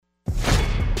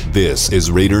This is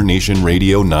Raider Nation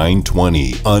Radio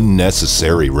 920,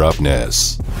 Unnecessary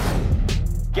Roughness.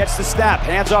 Gets the snap,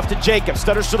 hands off to Jacobs,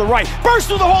 stutters to the right, bursts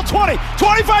through the whole 20,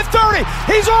 25, 30,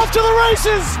 he's off to the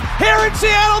races! Here in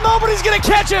Seattle, nobody's gonna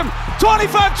catch him!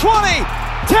 25, 20,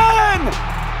 10!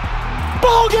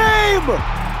 Ball game!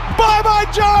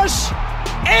 Bye-bye, Josh!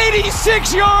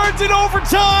 86 yards in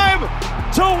overtime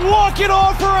to walk it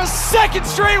off for a second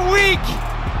straight week!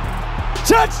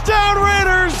 Touchdown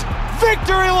Raiders!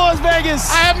 Victory Las Vegas!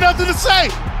 I have nothing to say.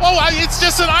 It's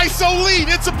just an ISO lead.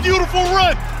 It's a beautiful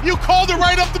run. You called it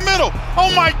right up the middle.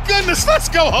 Oh my goodness, let's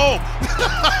go home.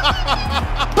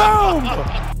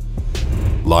 Boom!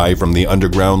 Live from the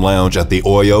Underground Lounge at the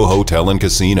Oyo Hotel and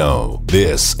Casino,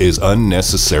 this is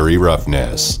Unnecessary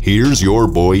Roughness. Here's your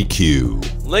boy Q.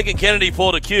 Lincoln Kennedy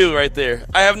pulled a Q right there.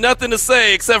 I have nothing to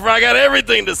say except for I got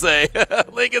everything to say.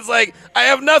 Lincoln's like, I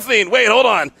have nothing. Wait, hold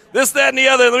on. This, that, and the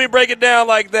other. Let me break it down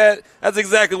like that. That's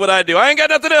exactly what I do. I ain't got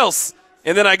nothing else.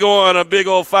 And then I go on a big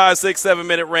old 5, 6, 7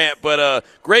 minute rant. But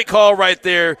great call right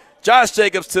there. Josh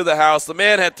Jacobs to the house. The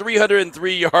man had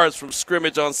 303 yards from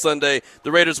scrimmage on Sunday.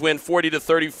 The Raiders win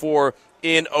 40-34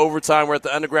 in overtime. We're at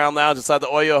the Underground Lounge inside the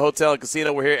Oyo Hotel and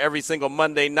Casino. We're here every single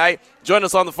Monday night. Join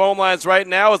us on the phone lines right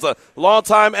now is a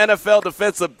longtime NFL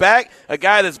defensive back, a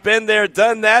guy that's been there,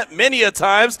 done that many a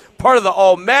times, part of the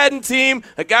All-Madden team,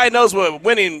 a guy who knows what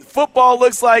winning football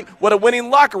looks like, what a winning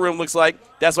locker room looks like.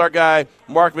 That's our guy,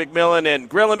 Mark McMillan, and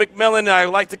Grillin' McMillan, I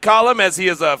like to call him, as he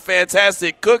is a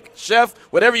fantastic cook, chef,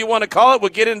 whatever you want to call it. We'll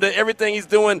get into everything he's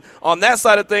doing on that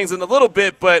side of things in a little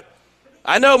bit, but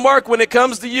I know, Mark, when it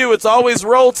comes to you, it's always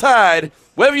Roll Tide.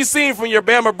 What have you seen from your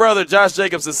Bama brother, Josh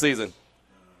Jacobs, this season?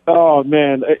 Oh,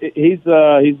 man, he's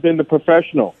been the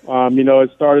professional.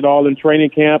 It started all in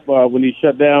training camp when he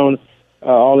shut down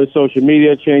all his social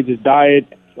media, changed his diet,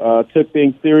 took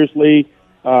things seriously.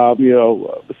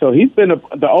 So he's been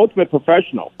the ultimate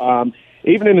professional.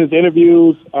 Even in his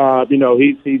interviews,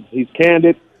 he's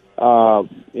candid.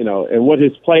 And what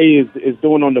his play is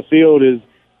doing on the field is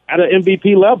at an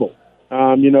MVP level.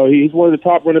 He's one of the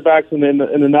top running backs in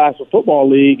the National Football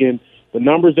League, and the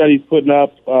numbers that he's putting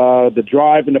up, the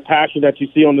drive and the passion that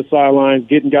you see on the sidelines,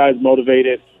 getting guys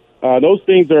motivated, those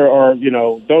things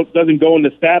doesn't go in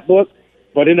the stat book,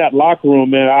 but in that locker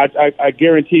room, man, I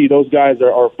guarantee you those guys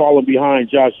are falling behind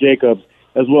Josh Jacobs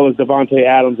as well as Devontae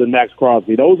Adams and Max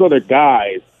Crosby. Those are the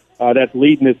guys that's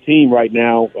leading this team right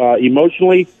now,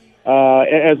 emotionally,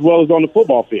 as well as on the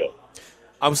football field.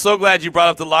 I'm so glad you brought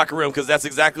up the locker room because that's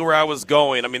exactly where I was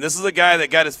going. I mean, this is a guy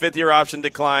that got his fifth-year option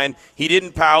declined. He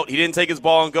didn't pout. He didn't take his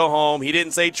ball and go home. He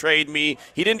didn't say trade me.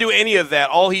 He didn't do any of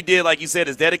that. All he did, like you said,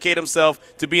 is dedicate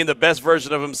himself to being the best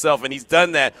version of himself, and he's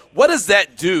done that. What does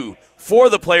that do for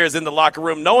the players in the locker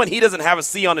room, knowing he doesn't have a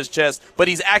C on his chest, but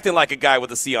he's acting like a guy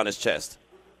with a C on his chest?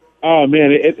 Oh,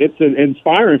 man, it's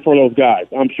inspiring for those guys.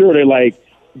 I'm sure they're like,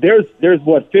 there's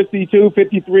 52,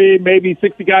 53, maybe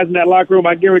 60 guys in that locker room.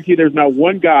 I guarantee there's not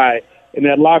one guy in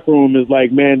that locker room is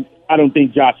like, man, I don't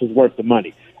think Josh is worth the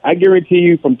money. I guarantee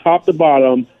you from top to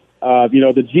bottom,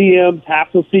 the GMs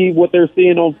have to see what they're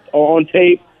seeing on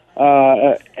tape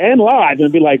and live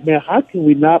and be like, man, how can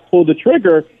we not pull the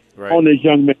trigger on this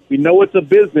young man? We know it's a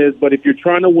business, but if you're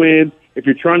trying to win, if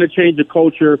you're trying to change the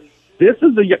culture, this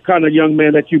is the kind of young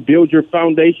man that you build your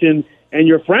foundation and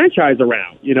your franchise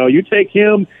around. You take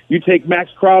him, you take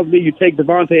Max Crosby, you take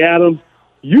Devontae Adams.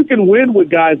 You can win with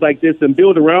guys like this and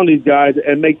build around these guys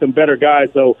and make them better guys.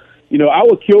 So, I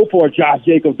would kill for Josh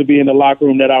Jacobs to be in the locker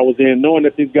room that I was in, knowing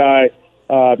that this guy,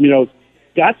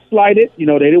 got slighted. They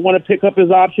didn't want to pick up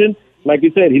his option. Like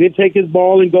you said, he didn't take his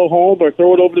ball and go home or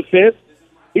throw it over the fence.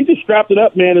 He just strapped it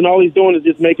up, man, and all he's doing is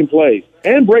just making plays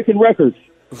and breaking records.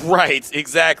 Right,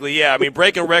 exactly, yeah. I mean,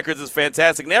 breaking records is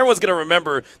fantastic. And everyone's going to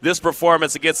remember this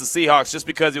performance against the Seahawks just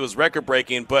because it was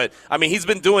record-breaking. But, I mean, he's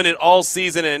been doing it all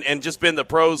season and just been the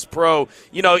pro's pro.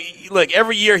 Look,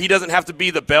 every year he doesn't have to be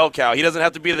the bell cow. He doesn't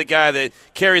have to be the guy that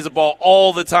carries the ball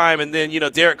all the time and then,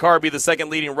 Derek Carr be the second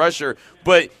leading rusher.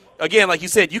 But, again, like you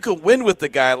said, you could win with a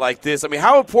guy like this. I mean,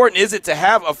 how important is it to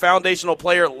have a foundational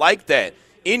player like that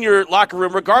in your locker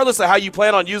room, regardless of how you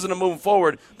plan on using them moving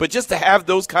forward, but just to have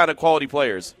those kind of quality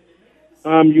players?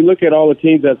 You look at all the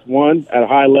teams that's won at a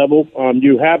high level.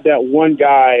 You have that one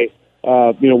guy,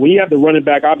 when you have the running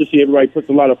back, obviously everybody puts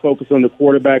a lot of focus on the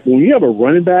quarterback. When you have a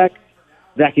running back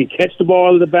that can catch the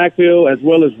ball in the backfield as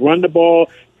well as run the ball,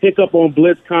 pick up on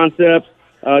blitz concepts,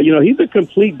 he's a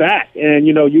complete back. And,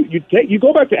 you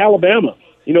go back to Alabama,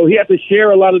 he had to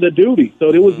share a lot of the duties.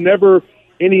 So there was never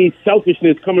any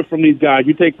selfishness coming from these guys.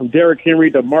 You take from Derrick Henry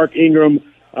to Mark Ingram,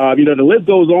 the list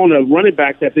goes on of running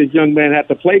backs that this young man had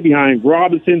to play behind.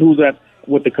 Robinson, who's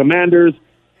with the Commanders.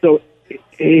 So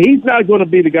he's not going to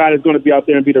be the guy that's going to be out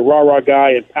there and be the rah-rah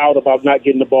guy and pout about not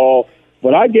getting the ball.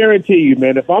 But I guarantee you,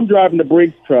 man, if I'm driving the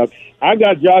Brinks truck, I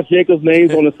got Josh Jacobs'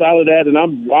 names on the side of that,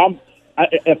 and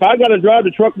if I got to drive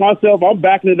the truck myself, I'm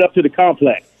backing it up to the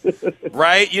complex.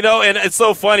 Right? You know, and it's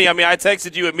so funny. I mean, I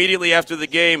texted you immediately after the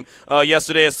game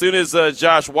yesterday as soon as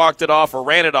Josh walked it off or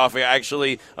ran it off,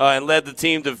 actually, and led the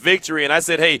team to victory. And I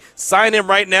said, hey, sign him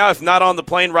right now, if not on the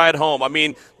plane ride home. I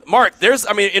mean, Mark,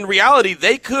 in reality,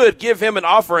 they could give him an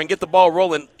offer and get the ball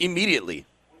rolling immediately.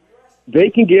 They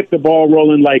can get the ball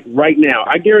rolling like right now.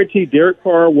 I guarantee Derek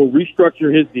Carr will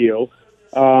restructure his deal.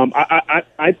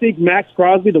 I think Max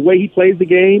Crosby, the way he plays the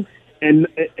game, and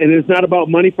it's not about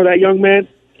money for that young man,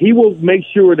 he will make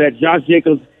sure that Josh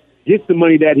Jacobs gets the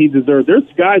money that he deserves. There's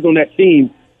guys on that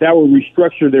team that will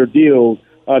restructure their deals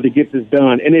to get this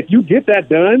done. And if you get that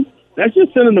done, that's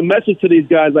just sending a message to these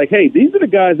guys like, hey, these are the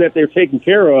guys that they're taking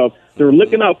care of. They're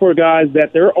looking out for guys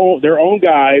that they're their own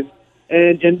guys.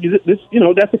 And this, you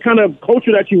know, that's the kind of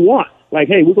culture that you want. Like,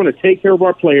 hey, we're going to take care of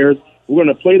our players. We're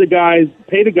going to pay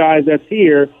the guys that's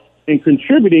here and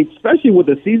contributing, especially with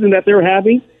the season that they're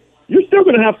having. You're still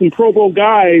going to have some Pro Bowl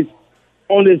guys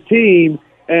on this team,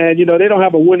 and, you know, they don't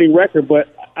have a winning record.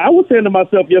 But I was saying to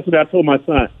myself yesterday, I told my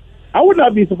son, I would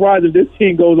not be surprised if this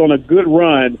team goes on a good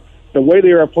run the way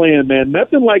they are playing, man.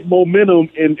 Nothing like momentum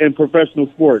in professional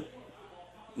sports.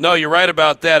 No, you're right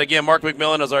about that. Again, Mark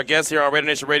McMillan is our guest here on Raider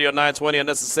Nation Radio 920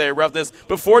 Unnecessary Roughness.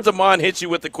 Before Damon hits you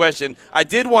with the question, I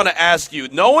did want to ask you,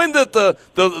 knowing that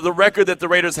the record that the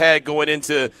Raiders had going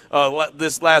into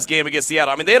this last game against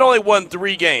Seattle, I mean, they had only won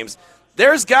 3 games.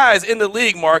 There's guys in the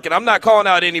league, Mark, and I'm not calling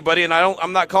out anybody, and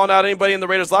I'm not calling out anybody in the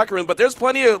Raiders locker room, but there's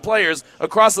plenty of players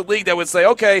across the league that would say,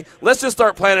 okay, let's just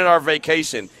start planning our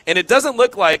vacation. And it doesn't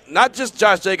look like, not just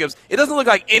Josh Jacobs, it doesn't look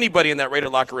like anybody in that Raider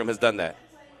locker room has done that.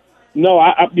 No,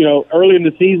 early in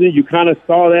the season, you kind of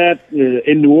saw that.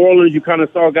 In New Orleans, you kind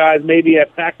of saw guys maybe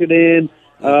have packed it in.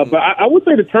 But I would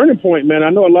say the turning point, man, I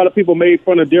know a lot of people made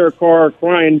fun of Derek Carr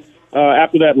crying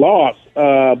after that loss.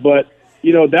 But,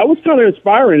 you know, that was kind of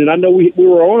inspiring. And I know we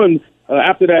were on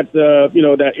after that,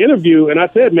 that interview. And I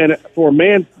said, man, for a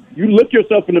man, you look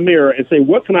yourself in the mirror and say,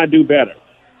 what can I do better?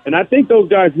 And I think those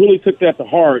guys really took that to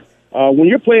heart. When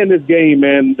you're playing this game,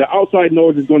 man, the outside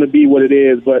noise is going to be what it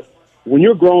is. But when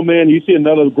you're a grown man, you see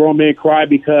another grown man cry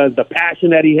because the passion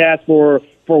that he has for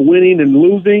winning and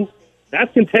losing,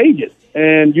 that's contagious.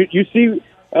 And you see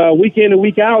week in and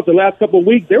week out, the last couple of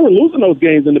weeks, they were losing those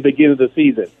games in the beginning of the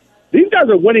season. These guys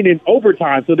are winning in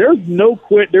overtime, so there's no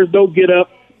quit, there's no get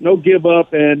up, no give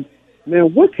up. And,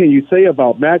 man, what can you say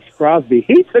about Max Crosby?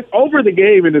 He took over the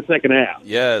game in the second half.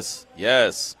 Yes.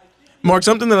 Mark,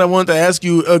 something that I wanted to ask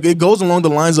you, it goes along the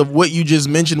lines of what you just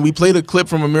mentioned. We played a clip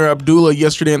from Amir Abdullah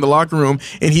yesterday in the locker room,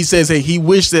 and he says, hey, he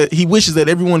wishes that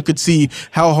everyone could see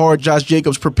how hard Josh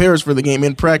Jacobs prepares for the game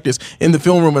in practice, in the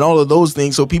film room, and all of those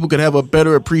things, so people could have a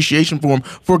better appreciation for him.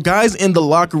 For guys in the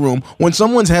locker room, when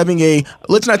someone's having a,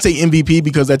 let's not say MVP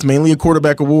because that's mainly a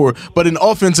quarterback award, but an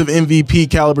offensive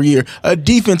MVP caliber year, a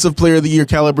defensive player of the year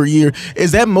caliber year,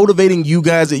 is that motivating you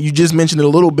guys that you just mentioned it a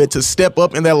little bit to step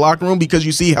up in that locker room because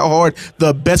you see how hard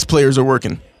the best players are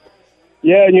working?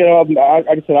 Yeah, you know, like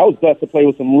I said, I was blessed to play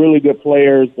with some really good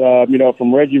players,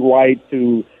 from Reggie White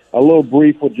to a little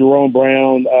brief with Jerome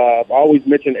Brown. I always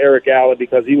mention Eric Allen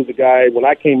because he was a guy, when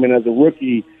I came in as a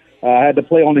rookie, I had to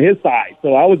play on his side.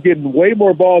 So I was getting way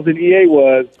more balls than EA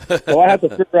was. So I had to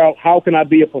figure out how can I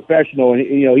be a professional. And,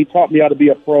 you know, he taught me how to be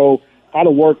a pro, how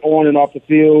to work on and off the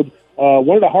field.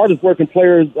 One of the hardest working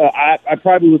players I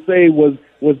probably would say was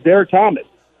Derek Thomas.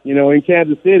 You know, in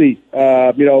Kansas City,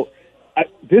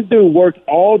 this dude worked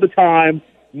all the time,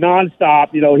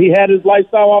 nonstop. You know, he had his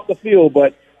lifestyle off the field,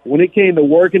 but when it came to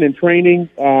working and training,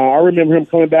 I remember him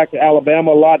coming back to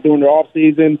Alabama a lot during the off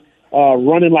season,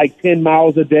 running like 10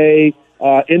 miles a day,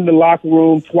 in the locker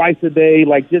room twice a day,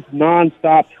 like just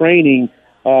nonstop training.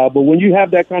 But when you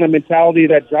have that kind of mentality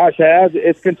that Josh has,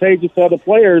 it's contagious to other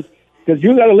players because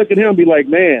you got to look at him and be like,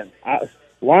 man,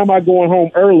 why am I going home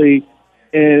early?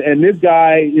 And this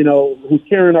guy, you know, who's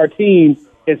carrying our team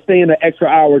is staying an extra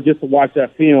hour just to watch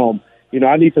that film. You know,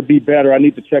 I need to be better. I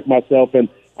need to check myself. And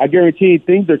I guarantee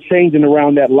things are changing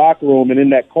around that locker room and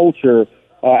in that culture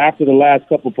after the last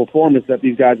couple of performances that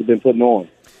these guys have been putting on.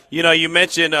 You know, you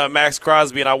mentioned Max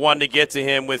Crosby, and I wanted to get to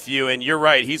him with you, and you're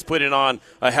right. He's putting on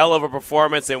a hell of a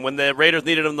performance, and when the Raiders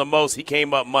needed him the most, he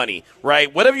came up money,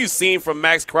 right? What have you seen from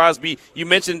Max Crosby? You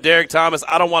mentioned Derek Thomas.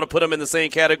 I don't want to put him in the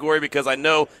same category because I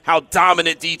know how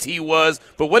dominant DT was,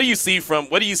 but what do you see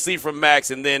from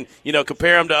Max, and then, you know,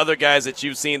 compare him to other guys that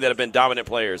you've seen that have been dominant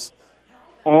players?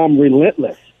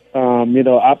 Relentless.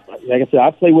 Like I said,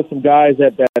 I play with some guys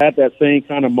that have that same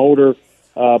kind of motor.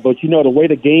 But, the way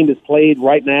the game is played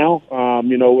right now,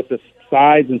 with the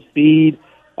size and speed,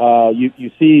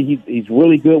 you see he's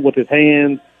really good with his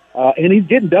hands. And he's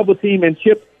getting double-teamed and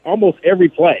chipped almost every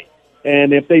play.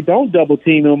 And if they don't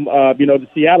double-team him, to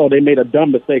Seattle, they made a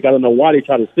dumb mistake. I don't know why they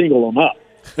try to single him up.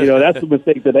 That's the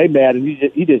mistake that they made, and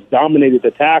he just dominated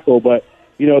the tackle. But,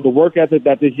 the work ethic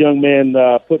that this young man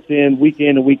puts in and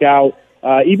week out,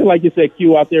 even like you said,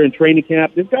 Q, out there in training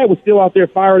camp, this guy was still out there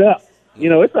fired up.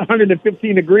 It's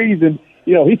 115 degrees, and,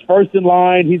 he's first in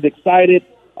line. He's excited,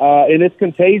 and it's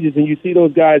contagious. And you see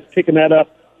those guys picking that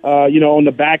up, on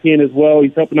the back end as well.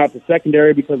 He's helping out the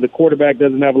secondary because the quarterback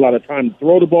doesn't have a lot of time to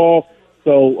throw the ball.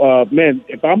 So,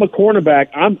 if I'm a cornerback,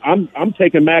 I'm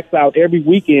taking Max out every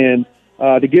weekend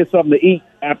to get something to eat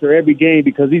after every game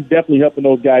because he's definitely helping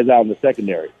those guys out in the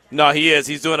secondary. No, he is.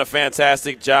 He's doing a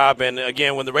fantastic job. And,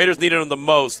 again, when the Raiders needed him the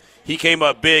most, he came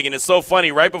up big. And it's so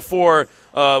funny, right before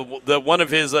one of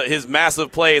his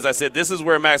massive plays, I said, this is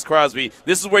where Max Crosby,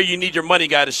 this is where you need your money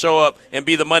guy to show up and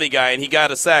be the money guy. And he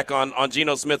got a sack on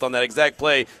Geno Smith on that exact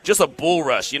play. Just a bull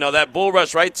rush. That bull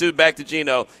rush back to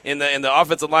Geno, and the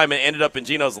offensive lineman ended up in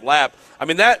Geno's lap. I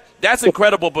mean, that's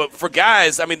incredible. But for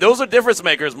guys, I mean, those are difference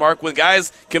makers, Mark, when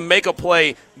guys can make a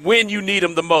play when you need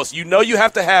them the most. You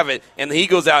have to have it, and he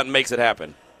goes out and makes it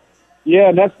happen. Yeah,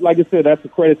 and that's, like I said, that's a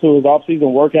credit to his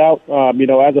offseason workout.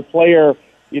 As a player,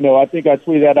 I think I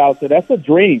tweeted that out. So that's a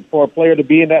dream for a player to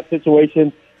be in that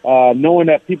situation, knowing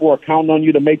that people are counting on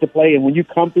you to make the play. And when you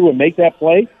come through and make that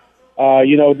play,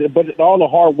 but all the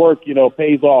hard work,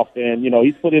 pays off. And,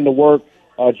 he's put in the work.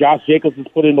 Josh Jacobs has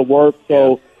put in the work.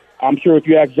 So I'm sure if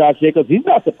you ask Josh Jacobs, he's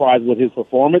not surprised with his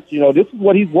performance. This is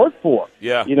what he's worked for.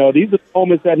 Yeah. These are the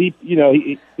moments that he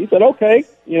said, okay,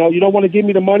 you don't want to give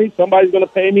me the money. Somebody's going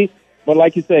to pay me. But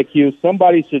like you said, Q,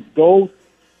 somebody should be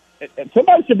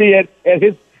at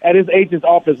his agent's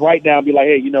office right now and be like,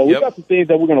 hey, we got some things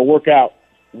that we're going to work out.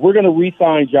 We're going to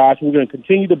re-sign Josh. We're going to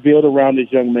continue to build around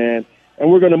this young man,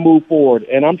 and we're going to move forward.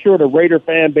 And I'm sure the Raider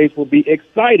fan base will be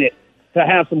excited to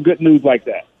have some good news like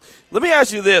that. Let me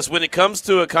ask you this. When it comes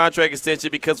to a contract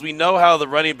extension, because we know how the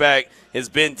running back has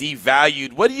been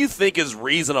devalued, what do you think is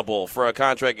reasonable for a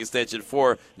contract extension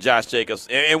for Josh Jacobs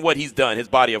and what he's done, his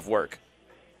body of work?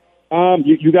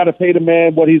 You got to pay the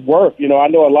man what he's worth. I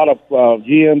know a lot of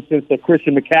GMs since the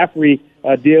Christian McCaffrey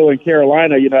deal in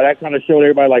Carolina, that kind of showed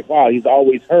everybody like, wow, he's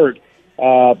always hurt.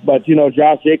 But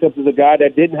Josh Jacobs is a guy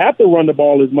that didn't have to run the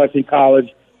ball as much in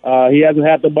college. He hasn't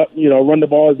had to, run the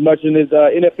ball as much in his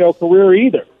NFL career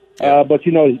either. But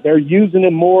they're using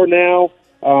him more now.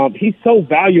 He's so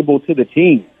valuable to the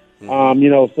team.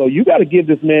 So you got to give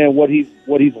this man what he's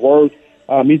worth.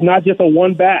 He's not just a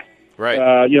one back.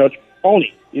 Right.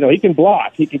 Tony. He can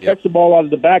block. He can catch the ball out of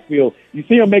the backfield. You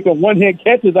see him making one-hand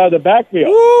catches out of the backfield.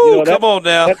 Woo, come on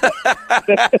now.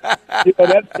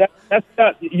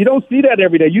 You don't see that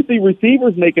every day. You see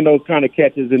receivers making those kind of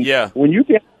catches. And when you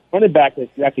get a running back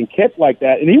that can catch like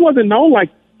that, and he wasn't known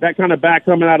like that kind of back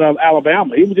coming out of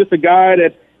Alabama. He was just a guy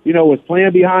that, was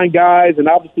playing behind guys and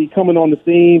obviously coming on the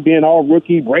scene, being all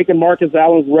rookie, breaking Marcus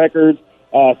Allen's records,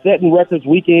 setting records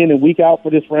week in and week out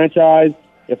for this franchise.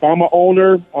 If I'm an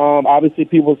owner, obviously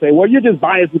people say, well, you're just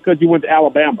biased because you went to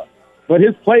Alabama. But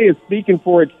his play is speaking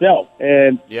for itself.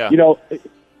 And, you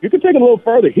can take it a little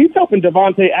further. He's helping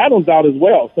Devontae Adams out as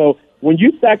well. So when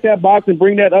you stack that box and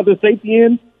bring that other safety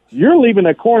in, you're leaving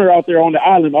a corner out there on the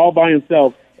island all by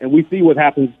himself, and we see what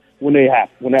happens when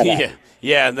that happens.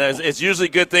 Yeah, and it's usually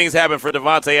good things happen for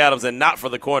Devontae Adams and not for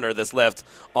the corner that's left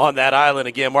on that island.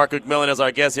 Again, Mark McMillan is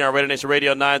our guest here on Raider Nation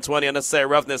Radio 920, Unnecessary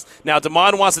Roughness. Now,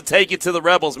 Damon wants to take it to the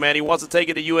Rebels, man. He wants to take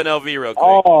it to UNLV real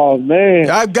quick. Oh,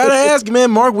 man. I've got to ask, man,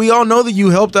 Mark, we all know that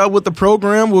you helped out with the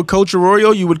program with Coach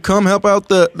Arroyo. You would come help out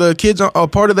the kids a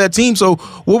part of that team. So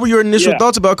what were your initial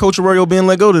thoughts about Coach Arroyo being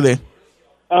let go today?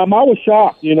 I was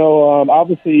shocked.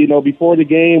 Obviously, before the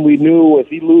game, we knew if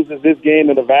he loses this game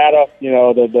in Nevada,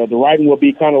 the writing will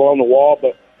be kind of on the wall.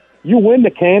 But you win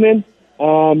the Cannon.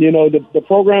 The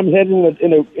program's heading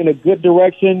in a good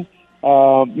direction.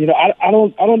 I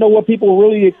don't know what people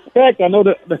really expect. I know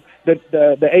that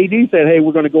the AD said, hey,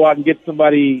 we're going to go out and get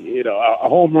somebody, a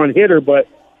home run hitter, but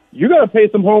you got to pay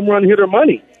some home run hitter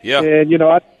money. Yeah. And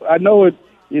I know it.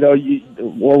 He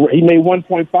made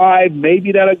 1.5.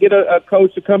 Maybe that'll get a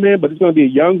coach to come in, but it's going to be a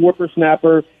young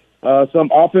whippersnapper,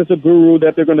 some offensive guru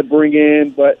that they're going to bring in.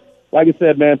 But like I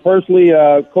said, man, personally,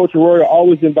 Coach Arroyo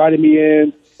always invited me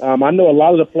in. I know a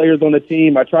lot of the players on the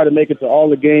team. I try to make it to all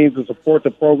the games and support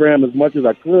the program as much as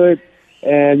I could.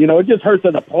 And, it just hurts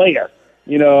as a player.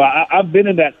 I've been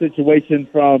in that situation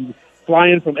from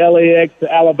flying from LAX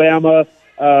to Alabama,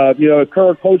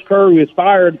 Coach Curry was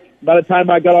fired by the time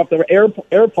I got off the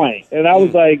airplane. And I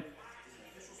was like,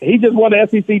 he just won the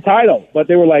SEC title. But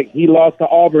they were like, he lost to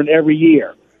Auburn every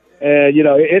year. And,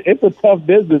 it's a tough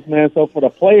business, man. So for the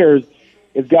players,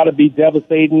 it's got to be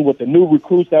devastating with the new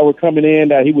recruits that were coming in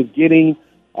that he was getting.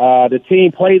 The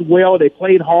team played well. They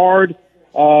played hard.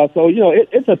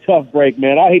 It's a tough break,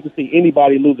 man. I hate to see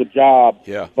anybody lose a job.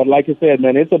 Yeah. But like I said,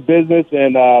 man, it's a business,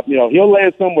 and, he'll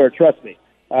land somewhere, trust me,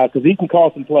 because he can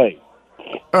call some plays.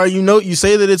 All right, you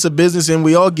say that it's a business, and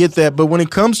we all get that. But when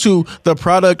it comes to the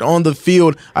product on the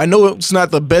field, I know it's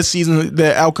not the best season,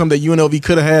 the outcome that UNLV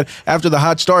could have had after the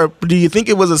hot start. But do you think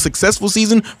it was a successful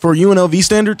season for UNLV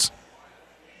standards?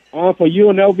 For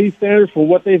UNLV standards, for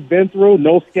what they've been through,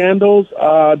 no scandals,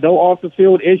 no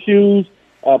off-the-field issues,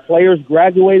 players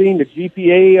graduating, the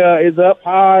GPA is up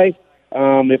high.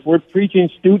 If we're preaching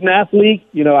student athlete,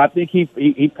 I think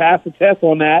he passed the test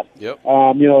on that. Yep.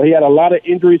 He had a lot of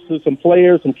injuries to some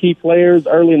players, some key players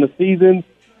early in the season.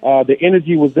 The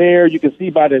energy was there. You can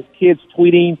see by the kids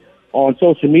tweeting on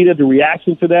social media the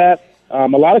reaction to that. A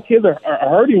lot of kids are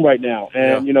hurting right now.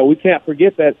 And, we can't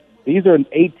forget that these are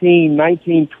 18,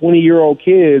 19, 20-year-old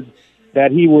kids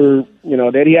that he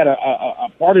had a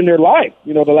part in their life,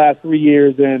 the last 3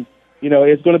 years. And,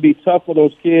 it's going to be tough for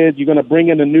those kids. You're going to bring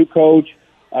in a new coach.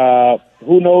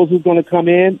 Who knows who's going to come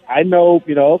in? I know,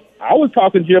 I was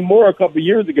talking to Jim Moore a couple of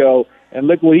years ago, and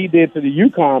look what he did to the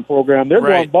UConn program. They're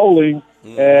going bowling,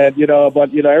 and,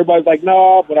 everybody's like,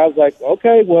 no. But I was like,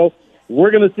 okay, well,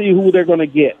 we're going to see who they're going to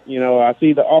get. I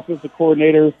see the offensive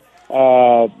coordinator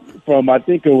from, I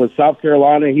think it was South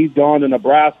Carolina. He's gone to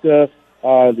Nebraska.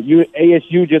 The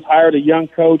ASU just hired a young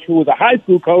coach who was a high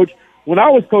school coach when I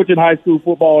was coaching high school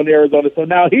football in Arizona. So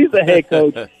now he's the head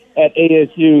coach at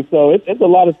ASU. So it's a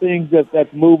lot of things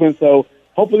that's moving. So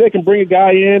hopefully they can bring a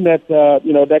guy in that,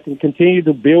 that can continue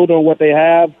to build on what they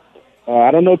have.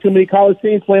 I don't know too many college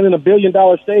teams playing in $1 billion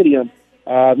stadium.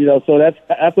 So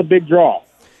that's a big draw.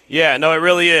 Yeah, no, it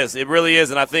really is. It really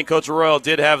is, and I think Coach Arroyo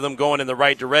did have them going in the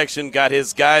right direction. Got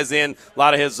his guys in. A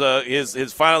lot of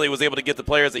his finally was able to get the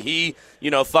players that he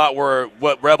thought were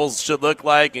what Rebels should look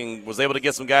like, and was able to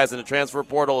get some guys in the transfer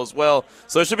portal as well.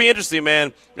 So it should be interesting,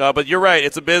 man. But you're right,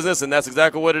 it's a business, and that's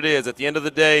exactly what it is. At the end of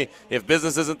the day, if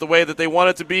business isn't the way that they want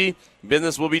it to be,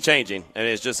 business will be changing, and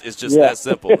it's just that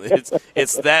simple.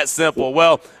 It's that simple.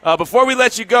 Well, before we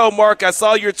let you go, Mark, I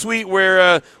saw your tweet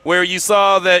where you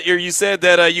saw that you said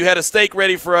that you had a steak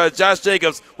ready for Josh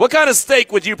Jacobs. What kind of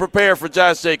steak would you prepare for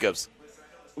Josh Jacobs?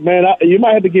 Man, you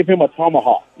might have to give him a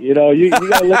tomahawk. You got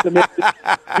to let them.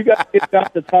 You got to get Josh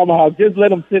the tomahawk. Just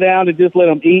let him sit down and just let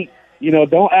him eat.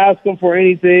 Don't ask him for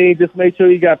anything. Just make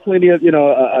sure you got plenty of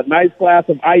a nice glass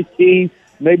of iced tea,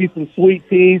 maybe some sweet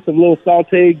tea, some little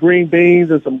sautéed green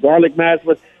beans, and some garlic mashed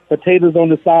with potatoes on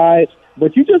the side.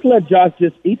 But you just let Josh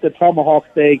just eat the tomahawk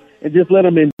steak and just let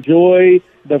him enjoy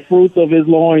the fruits of his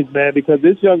loins, man, because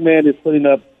this young man is putting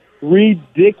up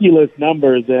ridiculous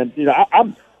numbers. And,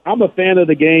 I'm a fan of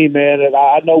the game, man, and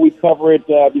I know we cover it,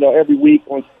 every week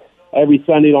every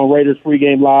Sunday on Raiders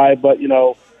Pregame Live. But, we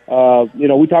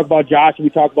talk about Josh and we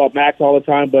talk about Max all the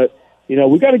time. But,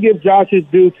 we got to give Josh his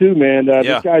due, too, man.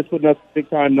 This guy's putting up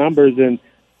big-time numbers, and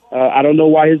I don't know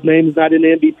why his name is not in the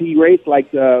MVP race.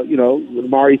 Like,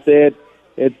 Mari said,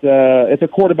 it's a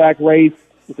quarterback race.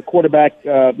 It's a quarterback,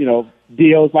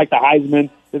 deal. It's like the Heisman.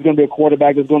 There's going to be a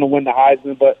quarterback that's going to win the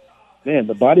Heisman. But, man,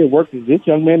 the body of work that this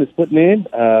young man is putting in,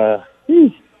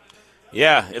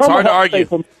 yeah, it's hard to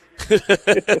argue.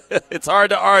 It's hard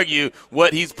to argue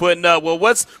what he's putting up. Well,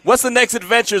 what's the next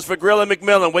adventures for Grill and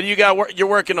McMillan? What do you got you're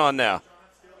working on now?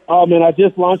 Oh, man, I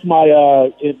just launched my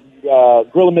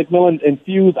Grill and McMillan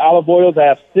infused olive oils. I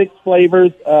have 6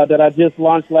 flavors that I just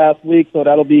launched last week, so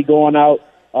that'll be going out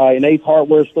in Ace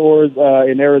Hardware stores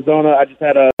in Arizona. I just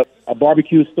had a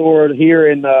barbecue store here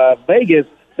in Vegas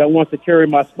that wants to carry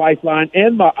my spice line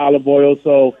and my olive oil.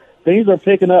 So things are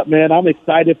picking up, man. I'm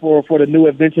excited for the new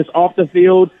adventures off the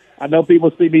field. I know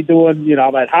people see me doing,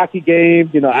 I'm at hockey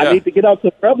games. I need to get out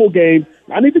to Rebel games.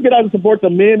 I need to get out and support the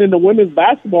men and the women's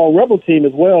basketball Rebel team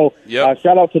as well. Yep.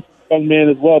 Shout out to the young men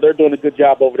as well. They're doing a good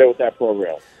job over there with that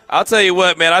program. I'll tell you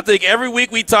what, man. I think every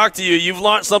week we talk to you, you've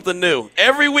launched something new.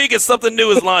 Every week it's something new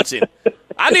is launching.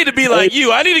 I need to be like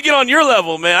you. I need to get on your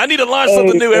level, man. I need to launch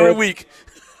something new every week.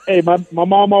 Hey, my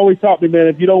mom always taught me, man,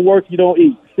 if you don't work, you don't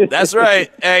eat. That's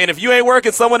right. Hey, and if you ain't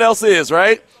working, someone else is,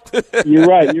 right? You're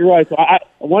right. So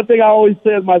one thing I always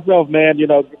said myself, man,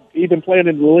 even playing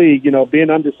in the league, being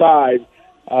undersized,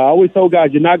 I always told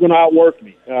guys, you're not going to outwork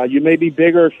me. You may be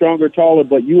bigger, stronger, taller,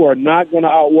 but you are not going to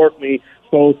outwork me.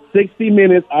 So 60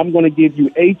 minutes, I'm going to give you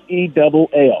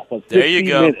HELL for 60 there you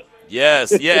go. minutes.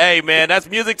 Yes. Yeah, hey, man, that's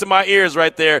music to my ears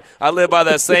right there. I live by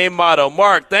that same motto.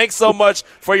 Mark, thanks so much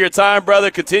for your time,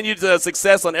 brother. Continued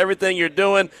success on everything you're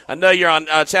doing. I know you're on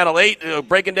Channel 8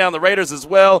 breaking down the Raiders as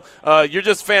well. You're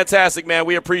just fantastic, man.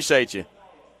 We appreciate you.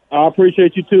 I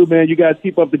appreciate you too, man. You guys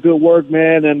keep up the good work,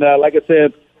 man. And like I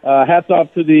said, hats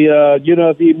off to the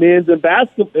men's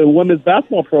and women's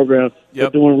basketball program. Yep.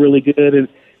 They're doing really good. And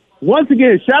once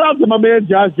again, shout out to my man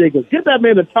Josh Jacobs. Get that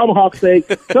man a tomahawk steak.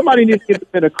 Somebody needs to get him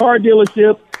in a car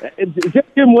dealership and just give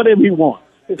him whatever he wants.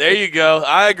 There you go.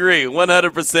 I agree.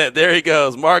 100%. There he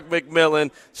goes. Mark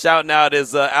McMillan shouting out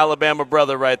his Alabama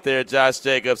brother right there, Josh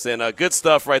Jacobs. And good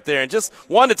stuff right there. And just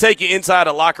wanted to take you inside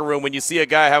a locker room when you see a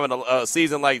guy having a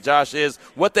season like Josh is,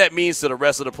 what that means to the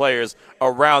rest of the players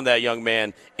around that young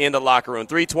man in the locker room.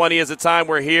 3:20 is the time.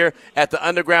 We're here at the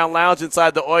Underground Lounge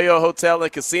inside the Oyo Hotel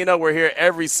and Casino. We're here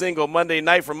every single Monday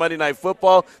night for Monday Night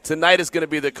Football. Tonight is going to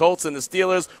be the Colts and the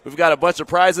Steelers. We've got a bunch of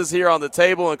prizes here on the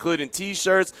table, including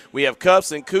T-shirts. We have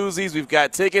cups and koozies. We've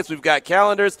got tickets. We've got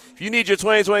calendars. If you need your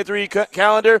 2023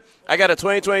 calendar, I got a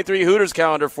 2023 Hooters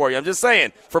calendar for you. I'm just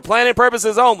saying, for planning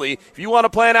purposes only, if you want to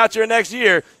plan out your next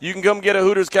year, you can come get a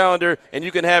Hooters calendar, and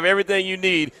you can have everything you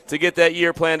need to get that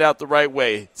year planned out the right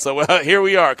way. So here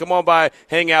we are. Come on by,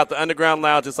 hang out, the Underground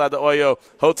Lounge inside the Oyo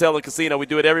Hotel and Casino. We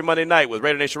do it every Monday night with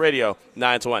Raider Nation Radio,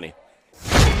 920.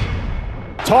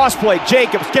 Toss play.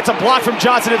 Jacobs gets a block from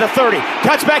Johnson at the 30.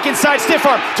 Cuts back inside, stiff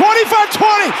arm.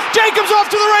 25-20. Jacobs off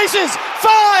to the races.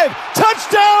 5.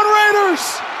 Touchdown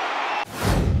Raiders.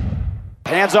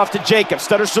 Hands off to Jacobs.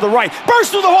 Stutters to the right.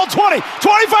 Bursts through the whole 20.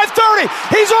 25-30.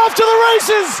 He's off to the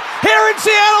races. Here in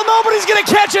Seattle, nobody's going to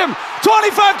catch him.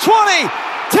 25-20.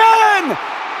 10.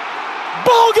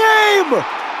 Ball game.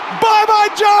 Bye-bye,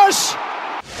 Josh.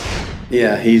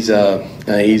 Yeah, he's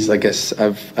like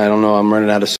I don't know. I'm running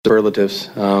out of superlatives.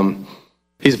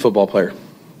 He's a football player.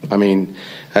 I mean,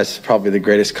 that's probably the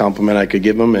greatest compliment I could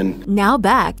give him. And now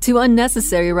back to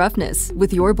Unnecessary Roughness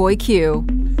with your boy Q.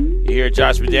 You hear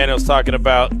Josh McDaniels talking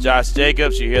about Josh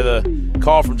Jacobs. You hear the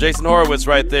call from Jason Horowitz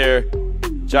right there.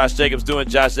 Josh Jacobs doing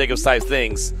Josh Jacobs type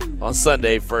things on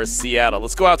Sunday for Seattle.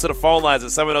 Let's go out to the phone lines at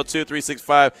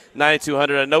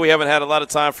 702-365-9200. I know we haven't had a lot of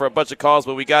time for a bunch of calls,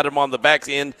 but we got them on the back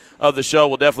end of the show.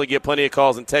 We'll definitely get plenty of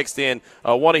calls and text in.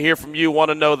 Want to hear from you, want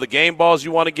to know the game balls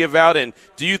you want to give out, and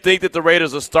do you think that the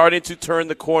Raiders are starting to turn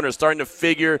the corner, starting to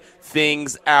figure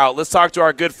things out? Let's talk to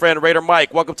our good friend Raider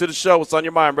Mike. Welcome to the show. What's on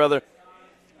your mind, brother?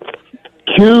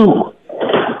 Q.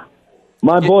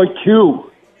 My boy Q.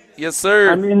 Yes,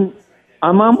 sir. I mean,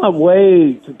 I'm on my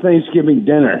way to Thanksgiving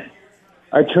dinner.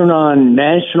 I turn on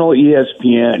national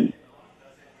ESPN.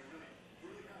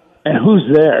 And who's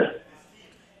there?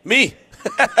 Me.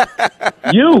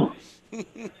 You.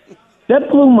 That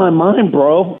blew my mind,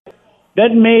 bro.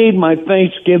 That made my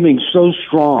Thanksgiving so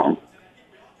strong.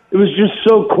 It was just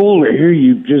so cool to hear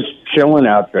you just chilling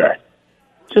out there.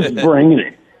 Just bringing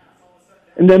it.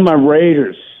 And then my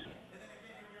Raiders.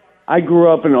 I grew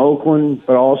up in Oakland,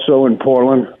 but also in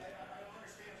Portland.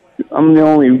 I'm the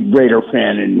only Raider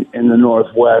fan in the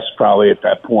Northwest probably at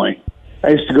that point. I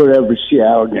used to go to every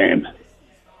Seattle game.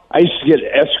 I used to get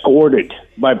escorted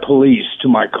by police to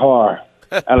my car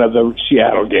out of the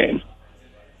Seattle game.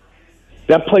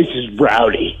 That place is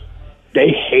rowdy. They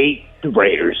hate the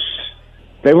Raiders.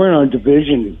 They were in our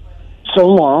division so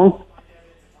long.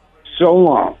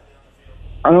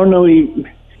 I don't know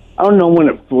when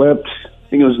it flipped. I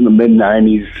think it was in the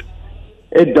mid-'90s.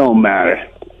 It don't matter.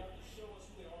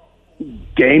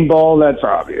 Game ball, that's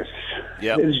obvious.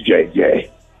 Yep. It's JJ.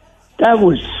 That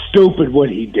was stupid what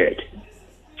he did.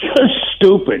 Just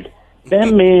stupid.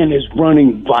 That man is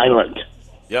running violent.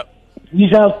 Yep.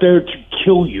 He's out there to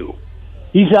kill you.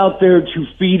 He's out there to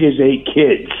feed his 8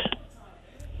 kids.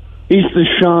 He's the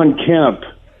Sean Kemp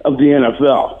of the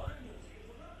NFL.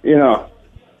 You know,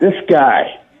 this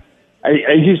guy,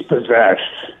 he's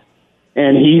possessed,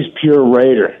 and he's pure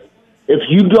Raider. If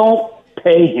you don't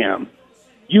pay him,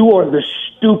 you are the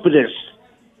stupidest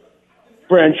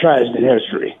franchise in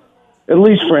history. At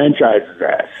least franchises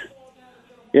has.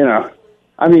 You know,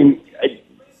 I mean,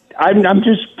 I'm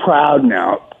just proud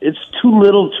now. It's too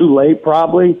little too late,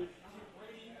 probably.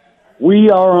 We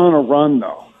are on a run,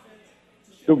 though.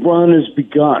 The run has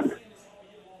begun.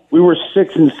 We were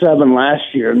 6-7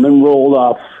 last year and then rolled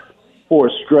off 4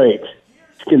 straight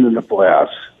to get into the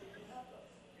playoffs.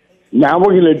 Now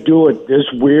we're going to do it this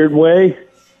weird way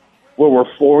where we're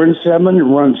 4-7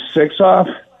 and run 6 off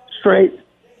straight?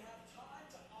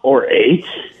 Or 8,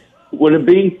 would it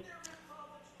be?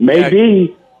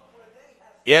 Maybe.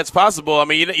 Yeah, it's possible. I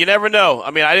mean, you never know.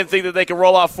 I mean, I didn't think that they could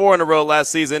roll off 4 in a row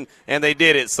last season, and they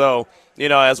did it. So,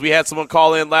 as we had someone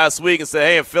call in last week and say,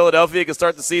 hey, if Philadelphia can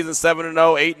start the season 7-0,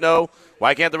 8-0,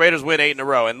 why can't the Raiders win 8 in a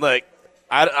row? And look,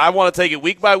 I want to take it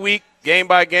week by week, game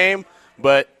by game,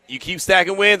 but you keep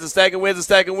stacking wins and stacking wins and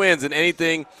stacking wins, and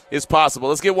anything is possible.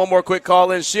 Let's get one more quick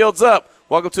call in. Shields up.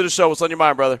 Welcome to the show. What's on your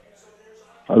mind, brother?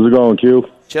 How's it going, Q?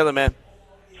 Chilling, man.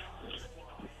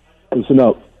 Listen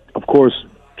up. Of course,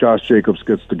 Josh Jacobs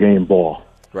gets the game ball.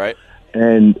 Right.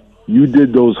 And you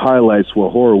did those highlights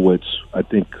with Horowitz, I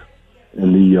think,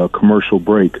 in the commercial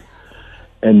break.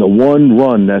 And the one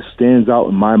run that stands out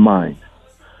in my mind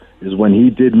is when he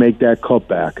did make that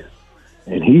cutback,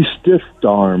 and he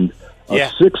stiff-armed a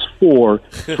 6'4",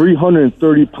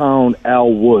 330-pound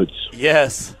Al Woods.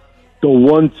 Yes. The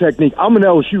one technique. I'm an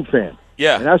LSU fan.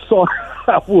 Yeah. And I saw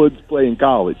Al Woods play in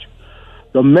college.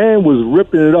 The man was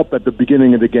ripping it up at the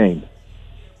beginning of the game,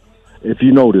 if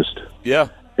you noticed. Yeah.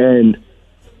 And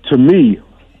to me,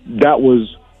 that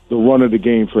was the run of the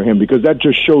game for him, because that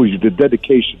just shows you the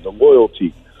dedication, the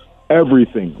loyalty,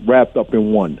 everything wrapped up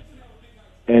in one.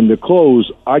 And the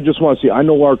close, I just want to see, I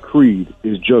know our creed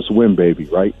is just win, baby,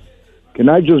 right? Can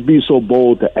I just be so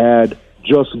bold to add,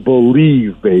 just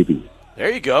believe, baby?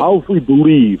 There you go. How if we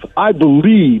believe? I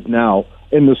believe now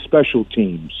in the special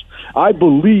teams. I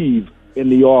believe in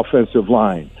the offensive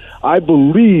line. I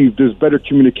believe there's better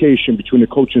communication between the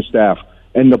coaching staff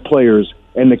and the players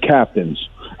and the captains.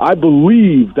 I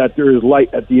believe that there is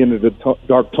light at the end of the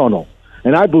dark tunnel.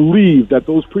 And I believe that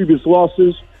those previous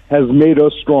losses has made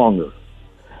us stronger.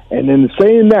 And in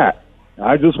saying that,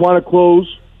 I just want to close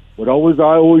with I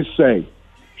always say,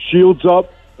 shields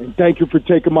up, and thank you for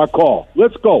taking my call.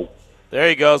 Let's go. There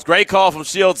he goes. Great call from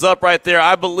Shields up right there.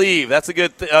 I believe. That's a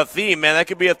good theme, man. That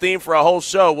could be a theme for a whole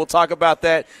show. We'll talk about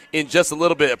that in just a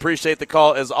little bit. Appreciate the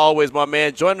call as always, my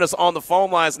man. Joining us on the phone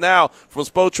lines now from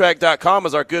Spotrac.com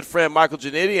is our good friend Michael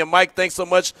Giannitti. And, Mike, thanks so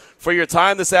much for your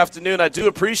time this afternoon. I do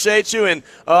appreciate you. And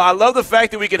I love the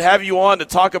fact that we could have you on to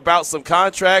talk about some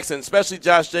contracts, and especially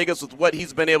Josh Jacobs with what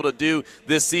he's been able to do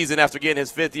this season after getting his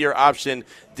fifth-year option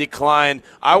declined.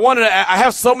 I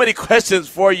have so many questions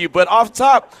for you, but off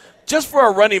top, just for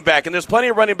a running back, and there's plenty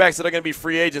of running backs that are going to be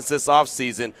free agents this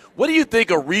offseason, what do you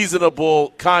think a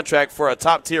reasonable contract for a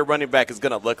top-tier running back is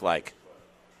going to look like?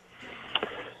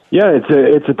 Yeah,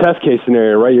 it's a test case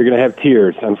scenario, right? You're going to have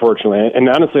tiers, unfortunately. And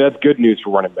honestly, that's good news for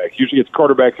running backs. Usually it's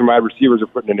quarterbacks and wide receivers are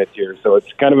putting in a tier. So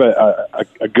it's kind of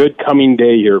a good coming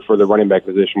day here for the running back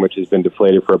position, which has been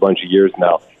deflated for a bunch of years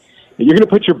now. You're going to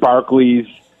put your Barkleys,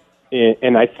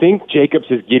 and I think Jacobs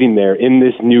is getting there in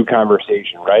this new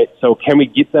conversation, right? So can we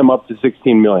get them up to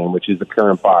 $16 million, which is the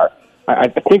current bar? I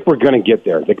think we're going to get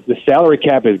there. The salary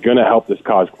cap is going to help this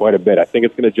cause quite a bit. I think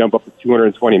it's going to jump up to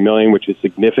 $220 million, which is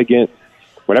significant.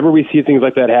 Whenever we see things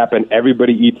like that happen,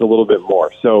 everybody eats a little bit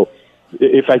more. So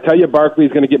if I tell you Barkley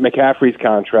is going to get McCaffrey's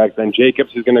contract, then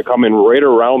Jacobs is going to come in right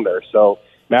around there. So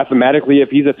mathematically, if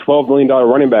he's a $12 million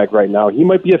running back right now, he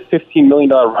might be a $15 million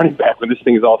running back when this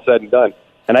thing is all said and done.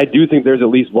 And I do think there's at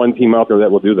least one team out there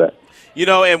that will do that. You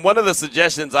know, and one of the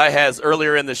suggestions I had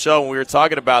earlier in the show when we were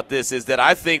talking about this is that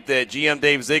I think that GM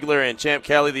Dave Ziegler and Champ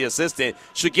Kelly, the assistant,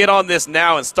 should get on this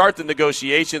now and start the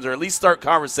negotiations, or at least start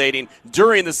conversating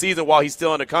during the season while he's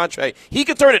still under contract. He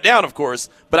could turn it down, of course,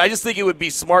 but I just think it would be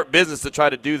smart business to try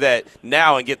to do that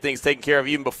now and get things taken care of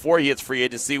even before he hits free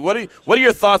agency. What are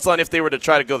your thoughts on if they were to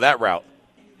try to go that route?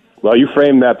 Well, you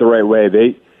framed that the right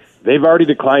way. They've already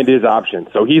declined his option,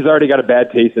 so he's already got a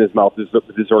bad taste in his mouth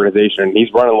with this organization, and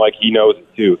he's running like he knows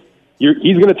it too.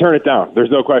 He's going to turn it down.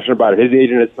 There's no question about it. His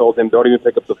agent has told him, don't even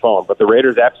pick up the phone. But the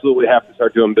Raiders absolutely have to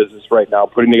start doing business right now,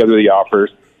 putting together the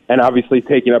offers, and obviously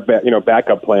taking up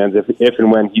backup plans if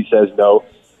and when he says no.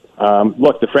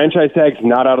 Look, the franchise tag's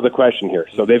not out of the question here,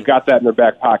 so they've got that in their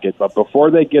back pocket. But before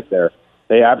they get there,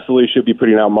 they absolutely should be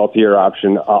putting out multi-year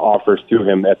option offers to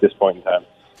him at this point in time.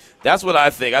 That's what I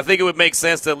think. I think it would make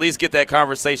sense to at least get that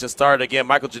conversation started. Again,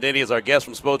 Michael Giannitti is our guest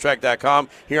from Spotrac.com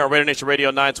here on Raider Nation Radio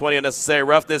 920 Unnecessary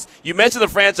Roughness. You mentioned the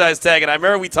franchise tag, and I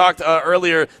remember we talked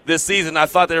earlier this season. I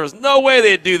thought there was no way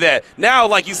they'd do that. Now,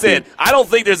 like you said, I don't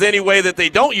think there's any way that they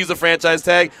don't use a franchise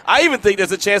tag. I even think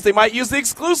there's a chance they might use the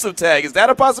exclusive tag. Is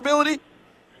that a possibility?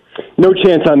 No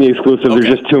chance on the exclusive. Okay.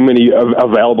 There's just too many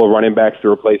available running backs to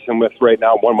replace him with right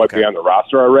now. One might be on the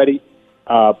roster already.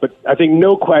 But I think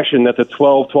no question that the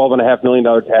 $12.5 million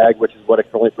tag, which is what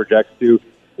it currently projects to,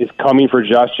 is coming for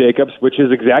Josh Jacobs, which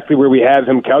is exactly where we have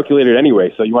him calculated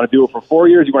anyway. So you want to do it for 4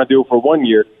 years, you want to do it for 1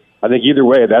 year. I think either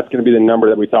way, that's going to be the number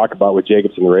that we talk about with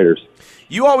Jacobs and the Raiders.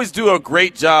 You always do a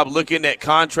great job looking at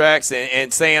contracts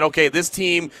and saying, okay, this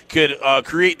team could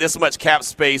create this much cap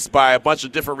space by a bunch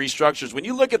of different restructures. When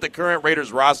you look at the current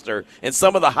Raiders roster and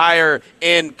some of the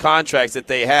higher-end contracts that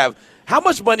they have, how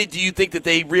much money do you think that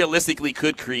they realistically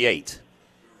could create?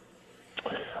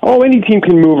 Oh, any team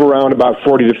can move around about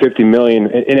 $40 to $50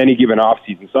 million in any given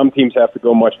offseason. Some teams have to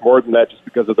go much more than that just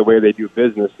because of the way they do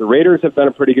business. The Raiders have done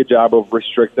a pretty good job of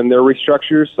restricting their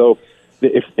restructures, so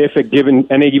if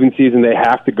any given season they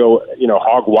have to go,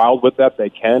 hog wild with that, they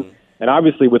can. And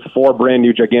obviously with 4 brand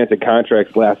new gigantic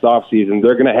contracts last offseason,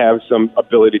 they're going to have some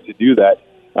ability to do that.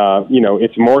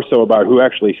 It's more so about who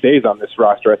actually stays on this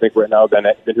roster, I think, right now than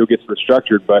who gets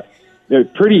restructured. But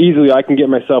pretty easily I can get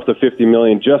myself to $50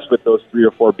 million just with those 3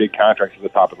 or 4 big contracts at the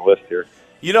top of the list here.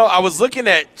 I was looking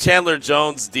at Chandler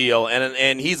Jones' deal,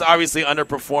 and he's obviously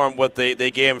underperformed what they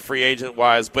gave him free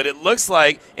agent-wise, but it looks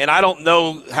like, and I don't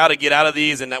know how to get out of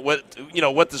these and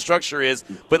what the structure is,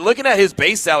 but looking at his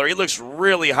base salary, it looks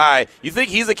really high. You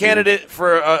think he's a candidate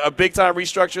for a big-time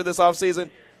restructure this offseason?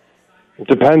 It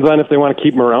depends on if they want to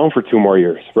keep him around for 2 more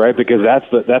years, right? Because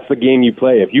that's the game you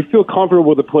play. If you feel comfortable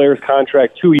with a player's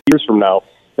contract 2 years from now,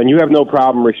 then you have no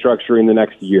problem restructuring the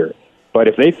next year. But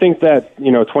if they think that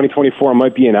 2024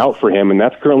 might be an out for him, and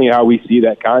that's currently how we see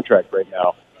that contract right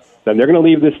now, then they're going to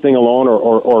leave this thing alone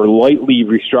or lightly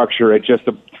restructure it just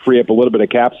to free up a little bit of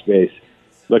cap space.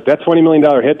 Look, that $20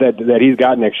 million hit that he's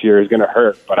got next year is going to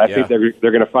hurt, but I think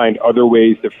they're going to find other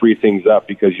ways to free things up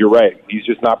because you're right. He's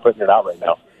just not putting it out right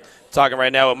now. Talking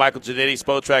right now with Michael Giannitti,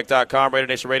 Spotrac.com, Raider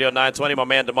Nation Radio 920. My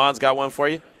man DeMond's got one for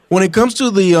you. When it comes to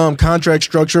the contract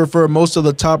structure for most of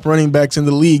the top running backs in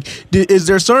the league, is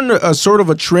there sort of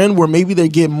a trend where maybe they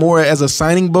get more as a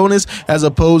signing bonus as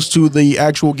opposed to the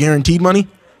actual guaranteed money?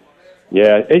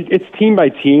 Yeah, it's team by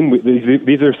team.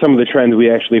 These are some of the trends we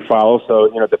actually follow.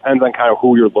 So, it depends on kind of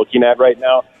who you're looking at right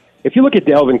now. If you look at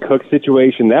Dalvin Cook's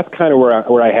situation, that's kind of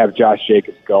where I have Josh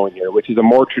Jacobs going here, which is a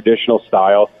more traditional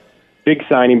style. Big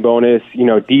signing bonus,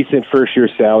 decent first-year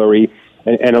salary,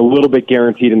 and a little bit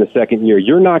guaranteed in the second year.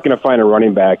 You're not going to find a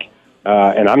running back,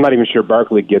 and I'm not even sure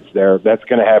Barkley gets there, that's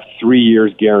going to have 3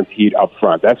 years guaranteed up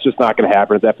front. That's just not going to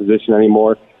happen at that position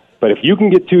anymore. But if you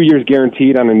can get 2 years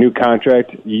guaranteed on a new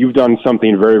contract, you've done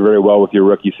something very, very well with your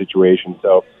rookie situation.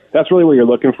 So that's really what you're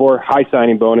looking for, high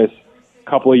signing bonus,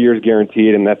 couple of years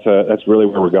guaranteed, and that's really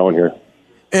where we're going here.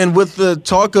 And with the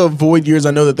talk of void years,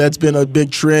 I know that that's been a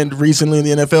big trend recently in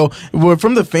the NFL.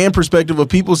 From the fan perspective of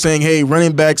people saying, hey,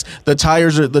 running backs, the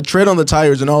tread on the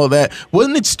tires and all of that,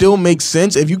 wouldn't it still make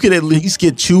sense if you could at least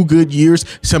get 2 good years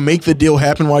to make the deal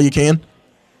happen while you can?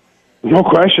 No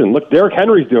question. Look, Derrick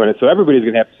Henry's doing it, so everybody's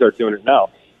going to have to start doing it now.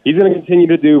 He's going to continue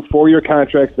to do 4-year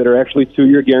contracts that are actually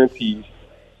 2-year guarantees.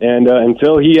 And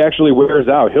until he actually wears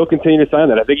out, he'll continue to sign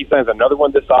that. I think he signs another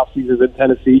one this offseason in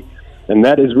Tennessee. And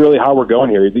that is really how we're going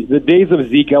here. The days of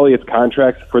Zeke Elliott's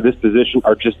contracts for this position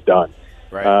are just done.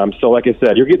 Right. So like I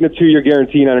said, you're getting a 2-year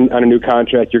guarantee on a new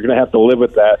contract. You're going to have to live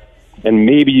with that. And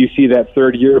maybe you see that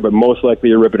 3rd year, but most likely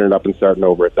you're ripping it up and starting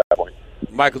over at that point.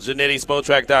 Michael Giannitti,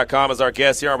 Spotrac.com is our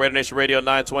guest here on Raider Nation Radio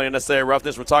 920 Unnecessary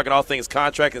Roughness. We're talking all things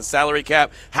contract and salary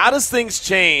cap. How does things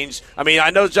change? I mean, I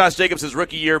know Josh Jacobs, his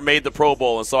rookie year, made the Pro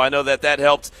Bowl, and so I know that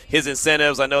helped his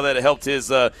incentives. I know that it helped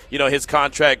his, his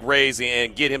contract raise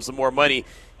and get him some more money.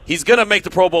 He's going to make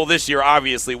the Pro Bowl this year,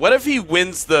 obviously. What if he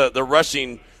wins the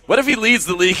rushing? What if he leads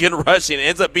the league in rushing and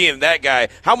ends up being that guy?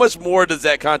 How much more does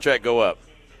that contract go up?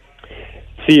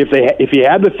 See, if he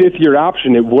had the 5th-year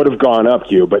option, it would have gone up,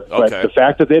 Hugh. But the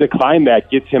fact that they declined that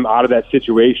gets him out of that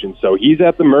situation. So he's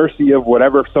at the mercy of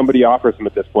whatever somebody offers him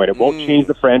at this point. It won't change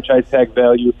the franchise tag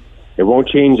value. It won't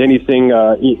change anything,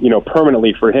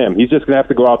 permanently for him. He's just going to have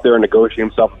to go out there and negotiate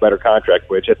himself a better contract,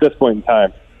 which at this point in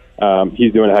time,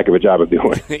 he's doing a heck of a job of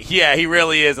doing. Yeah, he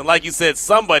really is. And like you said,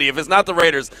 somebody, if it's not the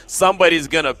Raiders, somebody's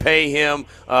going to pay him.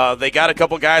 They got a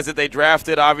couple guys that they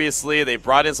drafted, obviously. They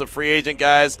brought in some free agent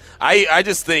guys. I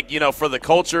just think, for the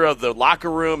culture of the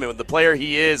locker room and the player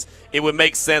he is, it would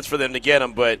make sense for them to get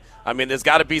him. But, I mean, there's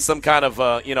got to be some kind of,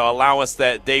 allowance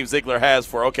that Dave Ziegler has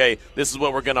for, okay, this is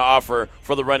what we're going to offer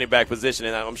for the running back position.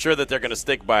 And I'm sure that they're going to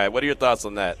stick by it. What are your thoughts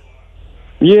on that?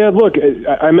 Yeah, look,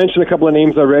 I mentioned a couple of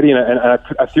names already, and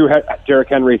I threw Derrick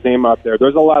Henry's name out there.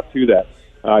 There's a lot to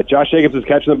that. Josh Jacobs is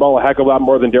catching the ball a heck of a lot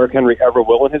more than Derrick Henry ever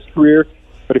will in his career.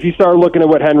 But if you start looking at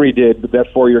what Henry did with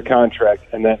that 4-year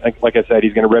contract, and then, like I said,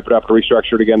 he's going to rip it up and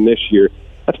restructure it again this year,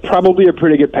 that's probably a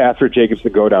pretty good path for Jacobs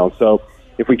to go down. So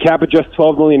if we cap it just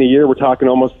 $12 million a year, we're talking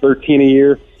almost $13 a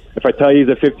year. If I tell you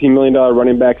he's a $15 million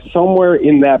running back, somewhere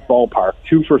in that ballpark,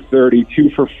 2 for 30, 2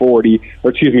 for 40,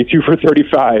 or 2 for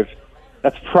 35.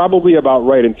 That's probably about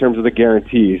right in terms of the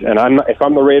guarantees. And if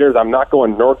I'm the Raiders, I'm not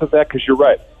going north of that because you're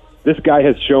right. This guy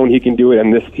has shown he can do it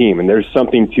in this team, and there's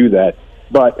something to that.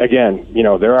 But again,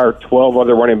 there are 12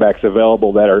 other running backs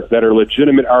available that are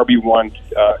legitimate RB1,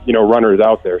 runners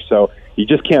out there. So you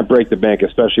just can't break the bank,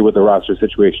 especially with the roster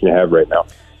situation you have right now.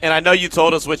 And I know you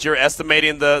told us what you're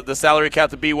estimating the salary cap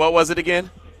to be. What was it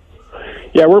again?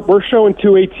 Yeah, we're showing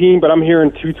 218, but I'm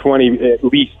hearing 220, at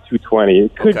least 220.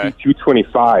 It could be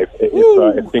 225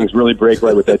 if things really break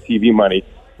right with that TV money.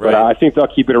 Right. But I think they'll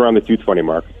keep it around the 220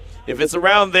 mark. If it's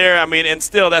around there, I mean, and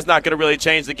still that's not going to really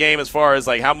change the game as far as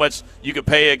like how much you could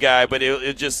pay a guy, but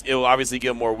it'll obviously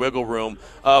give more wiggle room.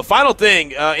 Final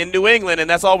thing, in New England, and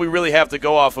that's all we really have to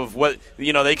go off of what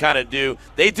they kind of do.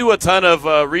 They do a ton of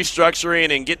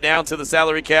restructuring and get down to the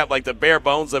salary cap, like the bare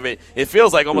bones of it. It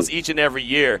feels like almost each and every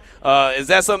year. Is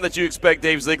that something that you expect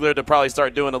Dave Ziegler to probably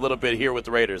start doing a little bit here with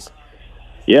the Raiders?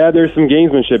 Yeah, there's some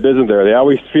gamesmanship, isn't there? They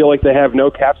always feel like they have no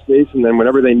cap space, and then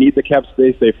whenever they need the cap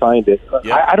space, they find it.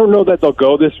 Yep. I don't know that they'll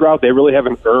go this route. They really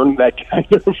haven't earned that kind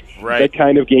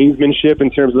of gamesmanship in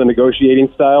terms of the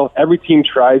negotiating style. Every team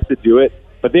tries to do it,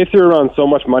 but they threw around so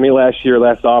much money last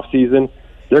offseason.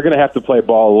 They're going to have to play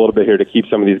ball a little bit here to keep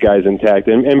some of these guys intact.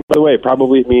 And by the way,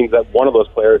 probably it means that one of those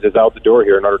players is out the door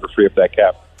here in order to free up that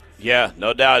cap. Yeah,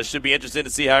 no doubt. It should be interesting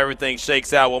to see how everything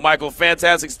shakes out. Well, Michael,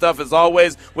 fantastic stuff as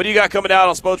always. What do you got coming out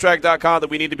on Spotrac.com that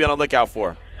we need to be on the lookout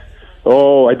for?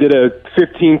 Oh, I did a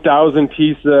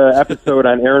 15,000-piece episode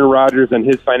on Aaron Rodgers and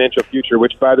his financial future,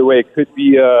 which, by the way, could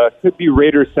be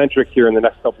Raiders-centric here in the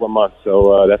next couple of months.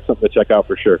 So that's something to check out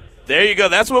for sure. There you go.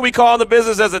 That's what we call in the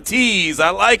business as a tease.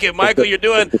 I like it. Michael, you're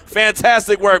doing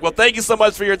fantastic work. Well, thank you so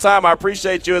much for your time. I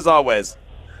appreciate you as always.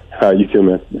 You too,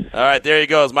 man. All right, there he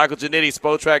goes. Michael Ginnitti,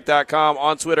 Spotrac.com,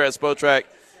 on Twitter at Spotrac.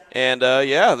 And,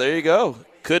 there you go.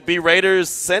 Could be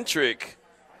Raiders-centric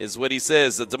is what he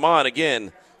says. Damon,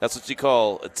 again, that's what you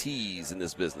call a tease in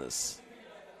this business.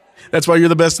 That's why you're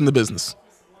the best in the business.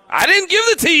 I didn't give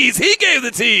the tease. He gave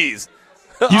the tease.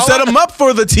 You set him up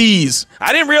for the tease.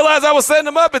 I didn't realize I was setting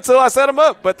him up until I set him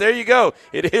up. But there you go.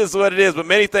 It is what it is. But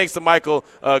many thanks to Michael.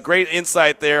 Great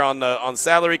insight there on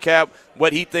salary cap,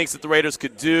 what he thinks that the Raiders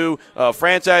could do.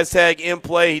 Franchise tag in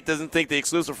play. He doesn't think the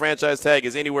exclusive franchise tag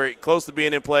is anywhere close to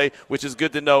being in play, which is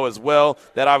good to know as well.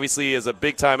 That obviously is a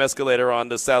big-time escalator on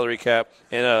the salary cap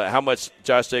and how much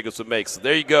Josh Jacobs would make. So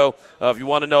there you go. If you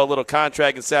want to know a little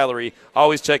contract and salary,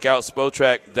 always check out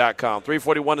Spotrac.com.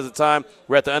 3:41 is the time.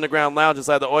 We're at the Underground Lounge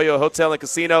inside the Oyo Hotel and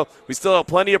Casino. We still have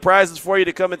plenty of prizes for you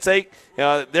to come and take.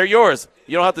 They're yours.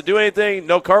 You don't have to do anything.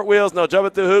 No cartwheels, no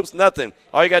jumping through hoops, nothing.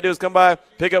 All you got to do is come by,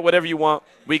 pick up whatever you want.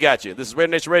 We got you. This is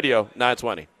Raider Nation Radio,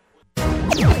 920.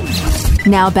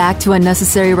 Now back to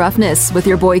Unnecessary Roughness with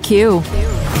your boy Q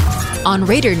on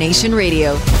Raider Nation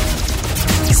Radio.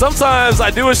 Sometimes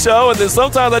I do a show, and then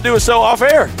sometimes I do a show off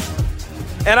air.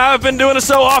 And I've been doing a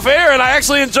show off air, and I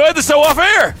actually enjoyed the show off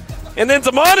air. And then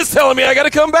Damon is telling me I got to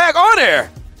come back on air.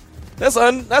 That's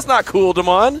not cool,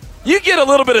 Damon. You get a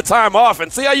little bit of time off,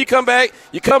 and see how you come back?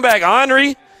 You come back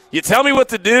ornery. You tell me what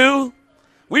to do.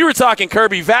 We were talking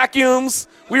Kirby vacuums.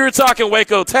 We were talking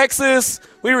Waco, Texas.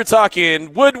 We were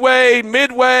talking Woodway,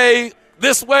 Midway,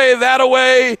 this way, that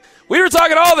away. We were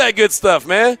talking all that good stuff,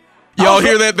 man. Y'all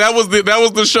hear that? That was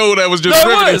the show that was just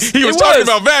riveting. He was talking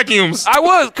about vacuums. I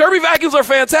was. Kirby vacuums are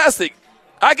fantastic.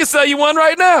 I can sell you one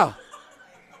right now.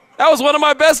 That was one of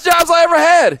my best jobs I ever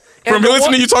had. And from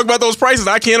listening to you talk about those prices,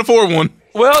 I can't afford one.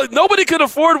 Well, nobody could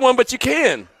afford one, but you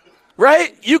can,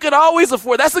 right? You can always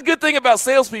afford. That's a good thing about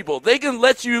salespeople. They can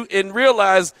let you and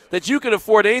realize that you can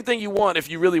afford anything you want if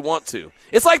you really want to.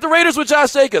 It's like the Raiders with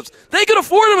Josh Jacobs. They can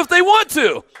afford him if they want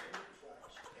to.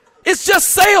 It's just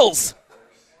sales.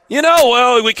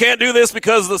 Well, we can't do this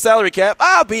because of the salary cap.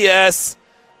 BS.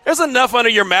 There's enough under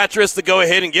your mattress to go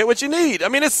ahead and get what you need. I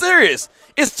mean, it's serious.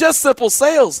 It's just simple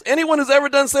sales. Anyone who's ever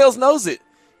done sales knows it.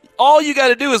 All you got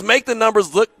to do is make the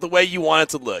numbers look the way you want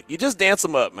it to look. You just dance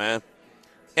them up, man.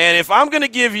 And if I'm going to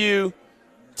give you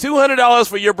 $200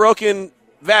 for your broken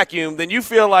vacuum, then you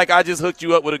feel like I just hooked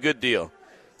you up with a good deal.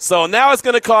 So now it's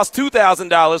going to cost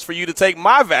 $2,000 for you to take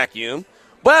my vacuum,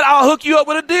 but I'll hook you up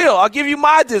with a deal. I'll give you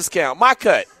my discount, my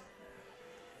cut.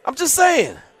 I'm just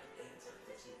saying.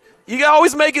 You can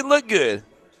always make it look good.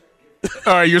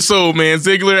 All right, you're sold, man.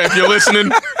 Ziegler, if you're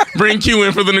listening, bring Q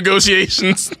in for the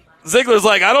negotiations. Ziegler's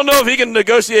like, I don't know if he can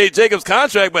negotiate Jacobs'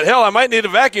 contract, but hell, I might need a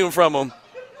vacuum from him.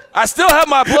 I still have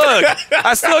my plug.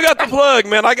 I still got the plug,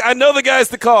 man. I know the guys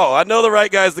to call. I know the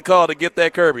right guys to call to get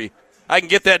that Kirby. I can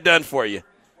get that done for you.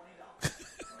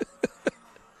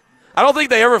 I don't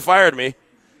think they ever fired me.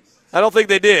 I don't think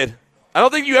they did. I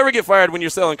don't think you ever get fired when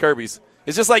you're selling Kirby's.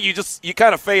 It's just like you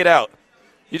kind of fade out.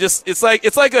 It's like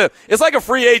a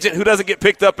free agent who doesn't get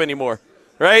picked up anymore,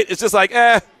 right? It's just like,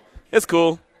 it's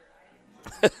cool.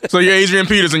 So you're Adrian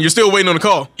Peterson. You're still waiting on the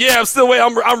call. Yeah, I'm still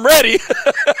waiting. I'm ready.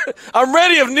 I'm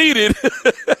ready if needed.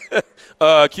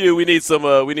 Q, we need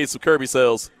some Kirby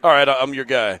sales. All right, I'm your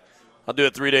guy. I'll do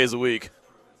it 3 days a week.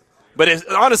 But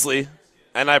honestly,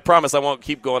 and I promise I won't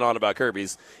keep going on about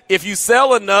Kirby's, if you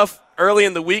sell enough early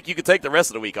in the week, you can take the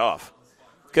rest of the week off.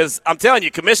 Because I'm telling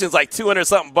you, commission's like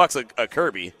 $200-something a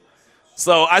Kirby.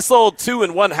 So I sold 2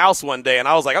 in one house one day, and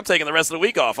I was like, I'm taking the rest of the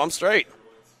week off. I'm straight.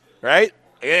 Right?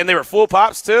 And they were full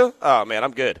pops, too? Oh, man,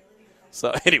 I'm good.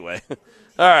 So, anyway.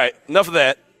 All right, enough of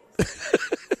that.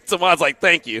 Someone's like,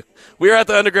 thank you. We're at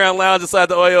the Underground Lounge inside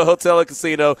the Oyo Hotel and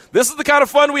Casino. This is the kind of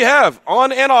fun we have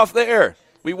on and off the air.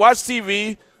 We watch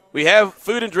TV. We have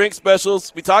food and drink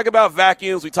specials. We talk about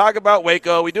vacuums. We talk about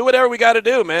Waco. We do whatever we got to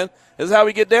do, man. This is how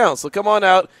we get down. So come on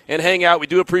out and hang out. We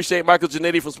do appreciate Michael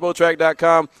Giannetti from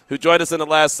Spotrac.com who joined us in the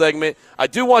last segment. I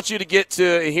do want you to get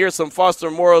to and hear some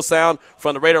Foster Moreau sound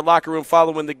from the Raider locker room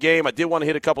following the game. I did want to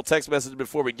hit a couple text messages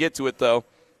before we get to it, though.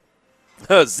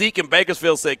 Zeke in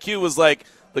Bakersfield said Q was like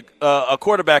a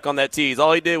quarterback on that tease.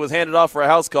 All he did was hand it off for a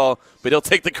house call, but he'll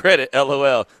take the credit,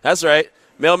 LOL. That's right.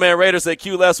 Mailman Raider said,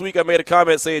 Q, last week I made a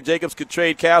comment saying Jacobs could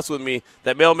trade calves with me,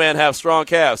 that Mailman have strong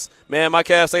calves. Man, my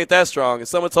calves ain't that strong. And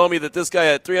someone told me that this guy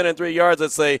had 303 yards.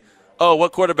 I'd say, oh,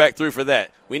 what quarterback threw for that?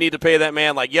 We need to pay that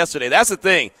man like yesterday. That's the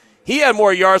thing. He had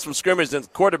more yards from scrimmage than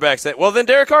quarterbacks than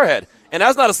Derek Carr had. And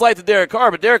that's not a slight to Derek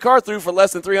Carr, but Derek Carr threw for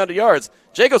less than 300 yards.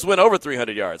 Jacobs went over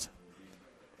 300 yards.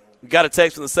 We got a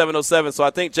text from the 707, so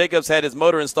I think Jacobs had his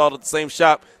motor installed at the same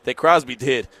shop that Crosby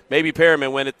did. Maybe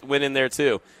Perriman went in there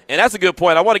too. And that's a good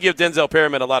point. I want to give Denzel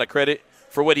Perriman a lot of credit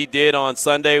for what he did on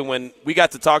Sunday when we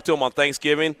got to talk to him on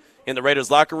Thanksgiving in the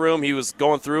Raiders locker room. He was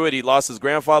going through it. He lost his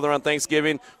grandfather on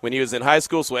Thanksgiving when he was in high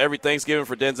school, so every Thanksgiving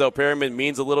for Denzel Perriman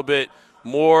means a little bit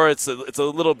more. It's a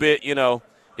little bit,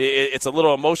 it's a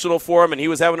little emotional for him, and he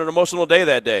was having an emotional day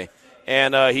that day.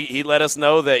 And he let us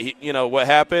know that, what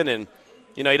happened, and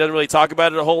he doesn't really talk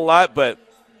about it a whole lot, but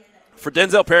for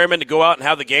Denzel Perriman to go out and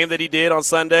have the game that he did on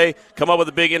Sunday, come up with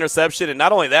a big interception, and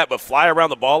not only that, but fly around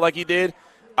the ball like he did,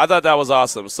 I thought that was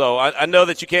awesome. So I know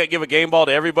that you can't give a game ball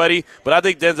to everybody, but I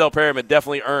think Denzel Perriman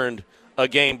definitely earned a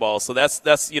game ball. So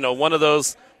that's one of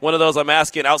those I'm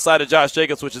asking outside of Josh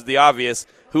Jacobs, which is the obvious.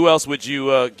 Who else would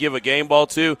you give a game ball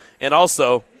to? And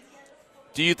also,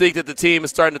 do you think that the team is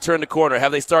starting to turn the corner?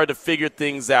 Have they started to figure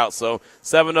things out? So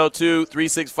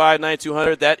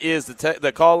 702-365-9200, that is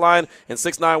the call line, and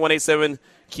 69187,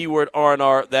 keyword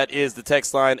R&R, that is the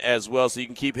text line as well. So you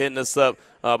can keep hitting us up.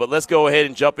 But let's go ahead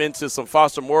and jump into some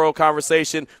Foster Moreau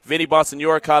conversation. Vinny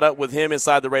Bonsignore caught up with him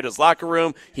inside the Raiders locker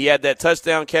room. He had that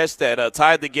touchdown catch that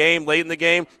tied the game late in the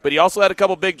game, but he also had a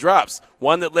couple big drops,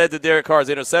 one that led to Derek Carr's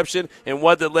interception and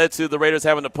one that led to the Raiders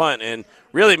having to punt and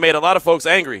really made a lot of folks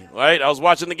angry, right? I was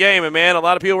watching the game, and, man, a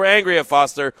lot of people were angry at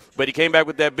Foster, but he came back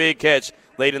with that big catch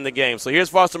late in the game. So here's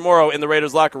Foster Moreau in the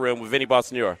Raiders locker room with Vinny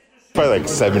Bonsignore. Probably like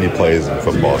 70 plays in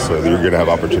football, so you're going to have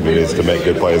opportunities to make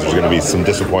good plays. There's going to be some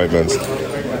disappointments.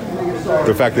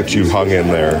 The fact that you hung in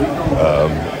there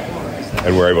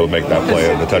and were able to make that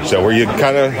play and the touchdown, where you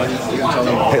kind of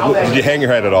did you hang your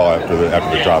head at all after the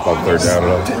drop on third down? At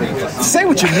all? Say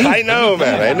what you mean. I know,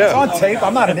 man. I know. It's on tape.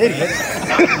 I'm not an idiot,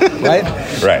 right?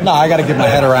 Right. No, I got to get my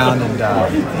head around, and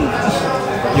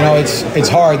it's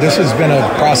hard. This has been a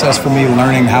process for me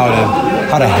learning how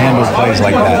to handle plays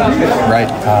like that, right?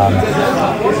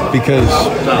 Because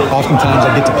oftentimes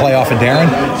I get to play off of Darren,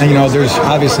 and there's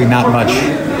obviously not much.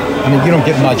 You don't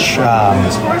get much,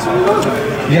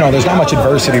 there's not much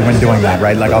adversity when doing that,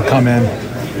 right? Like I'll come in,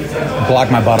 block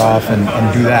my butt off and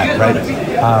do that, right?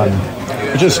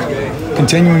 Just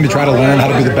continuing to try to learn how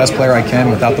to be the best player I can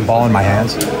without the ball in my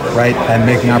hands, right? And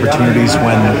making opportunities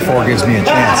when Four gives me a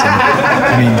chance.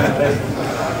 And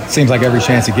it seems like every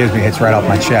chance he gives me hits right off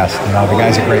my chest. The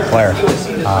guy's a great player.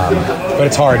 But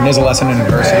it's hard, and there's a lesson in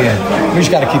adversity, and we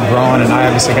just got to keep growing, and I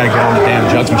obviously got to get on the damn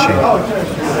jugs machine.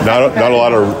 Not a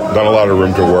lot of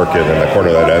room to work in the corner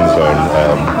of that end zone.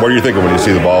 What are you thinking when you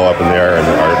see the ball up in the air?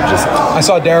 I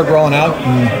saw Derek rolling out,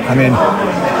 and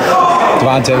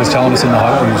Devontae was telling us in the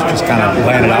huddle, he was just kind of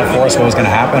laying it out for us what was going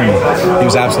to happen, and he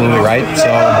was absolutely right. So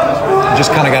you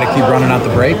just kind of got to keep running out the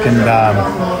break, and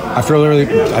I feel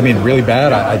really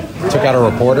bad. I took out a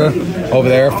reporter over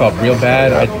there, felt real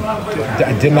bad. I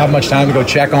didn't have much time to go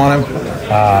check on him.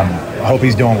 I hope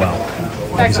he's doing well.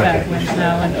 Back-to-back wins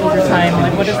now in overtime.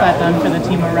 What has that done for the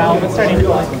team morale? What's starting to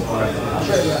click?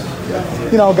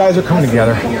 Guys are coming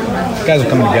together.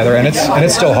 And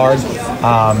it's still hard.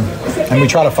 And we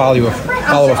try to follow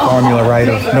follow a formula, right,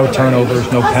 of no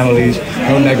turnovers, no penalties,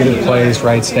 no negative plays,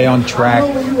 right, stay on track,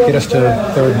 get us to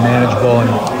third and manageable.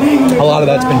 And a lot of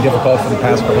that's been difficult for the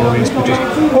past couple of weeks, but just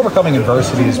overcoming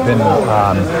adversity has been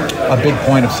a big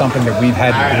point of something that we've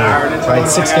had to do, right?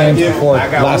 6 games before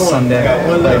last Sunday,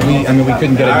 right? We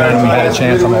couldn't get it done. We had a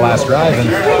chance on the last drive, and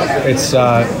it's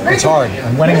hard.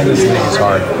 And winning in this league is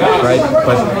hard, right?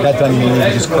 But that doesn't mean you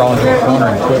can just crawl into a corner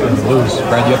and quit when you lose,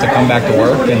 right? You have to come back to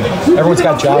work, and everyone's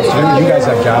got jobs to do. You guys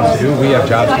have jobs to do. We have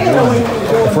jobs to do.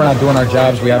 And if we're not doing our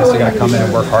jobs, we obviously got to come in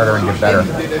and work harder and get better.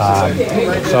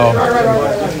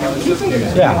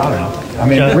 Yeah, I don't know. I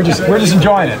mean, we're just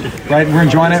enjoying it, right? We're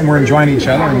enjoying it, and we're enjoying each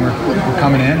other, and we're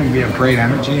coming in, and we have great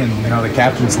energy, and the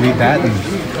captains lead that, and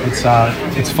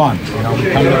it's fun.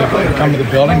 We come to the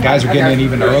building. Guys are getting in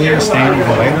even earlier, staying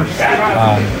even later.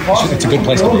 It's a good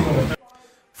place to be.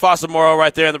 Foster Moreau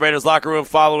right there in the Raiders locker room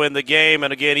following the game.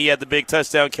 And, again, he had the big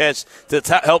touchdown catch to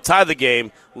help tie the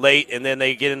game late, and then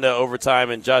they get into overtime,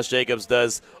 and Josh Jacobs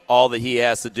does all that he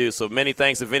has to do. So many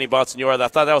thanks to Vinny Bonsignore. I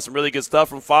thought that was some really good stuff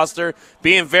from Foster,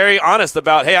 being very honest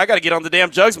about, hey, I got to get on the damn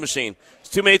jugs machine. It's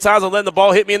too many times I'm letting the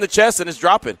ball hit me in the chest and it's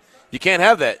dropping. You can't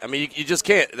have that. I mean, you just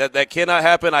can't. That cannot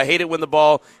happen. I hate it when the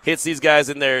ball hits these guys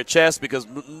in their chest because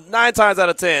 9 times out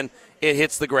of 10 it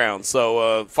hits the ground.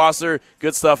 So, Foster,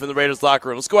 good stuff in the Raiders locker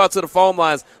room. Let's go out to the phone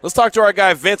lines. Let's talk to our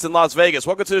guy Vince in Las Vegas.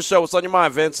 Welcome to the show. What's on your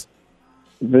mind, Vince?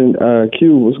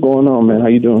 Q, what's going on, man? How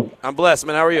you doing? I'm blessed,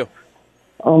 man. How are you?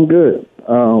 I'm good.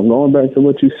 Going back to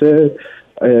what you said,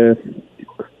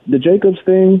 the Jacobs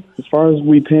thing, as far as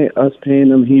us paying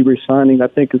him, he resigning, I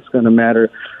think it's going to matter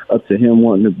up to him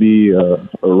wanting to be a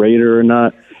Raider or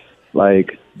not.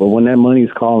 But when that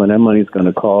money's calling, that money's going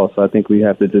to call. So I think we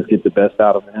have to just get the best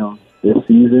out of him this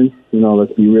season.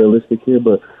 Let's be realistic here.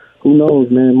 But who knows,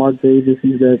 man? Mark Davis,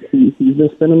 he's been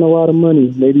spending a lot of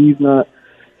money. Maybe he's not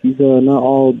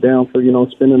all down for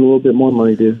spending a little bit more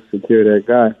money to secure that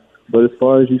guy. But as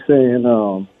far as you saying,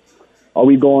 are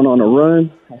we going on a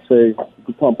run? I say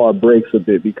we pump our brakes a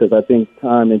bit because I think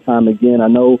time and time again, I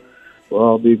know we're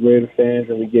all big Raider fans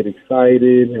and we get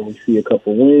excited and we see a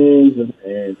couple wins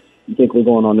and you think we're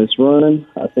going on this run.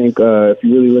 I think if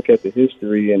you really look at the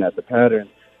history and at the pattern,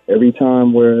 every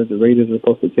time where the Raiders are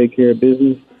supposed to take care of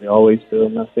business, they always do.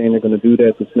 I'm not saying they're going to do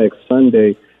that this next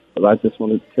Sunday, but I just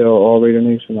want to tell all Raider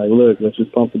Nation, look, let's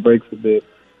just pump the brakes a bit.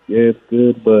 Yeah, it's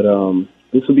good, but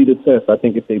this will be the test. I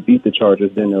think if they beat the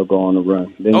Chargers, then they'll go on a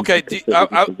run. Okay,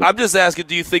 I'm just asking,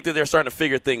 do you think that they're starting to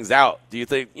figure things out? Do you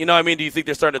think, do you think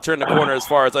they're starting to turn the corner as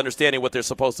far as understanding what they're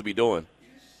supposed to be doing?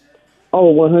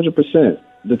 Oh, 100%.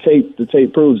 The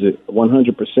tape proves it,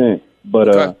 100%. But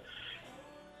okay.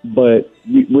 But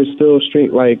we're still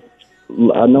straight. I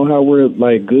know how we're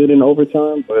good in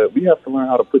overtime, but we have to learn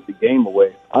how to put the game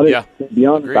away. To be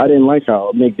honest, agreed. I didn't like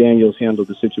how McDaniels handled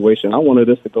the situation. I wanted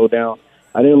us to go down.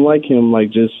 I didn't like him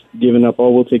just giving up. Oh,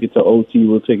 we'll take it to OT.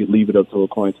 Leave it up to a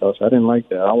coin toss. I didn't like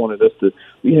that. I wanted us to.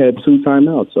 We had 2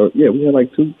 timeouts. We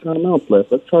had 2 timeouts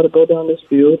left. Let's try to go down this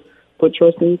field, put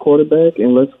trust in the quarterback,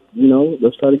 and let's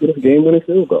try to get a game-winning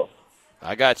field goal.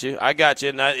 I got you.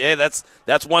 And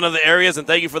that's one of the areas, and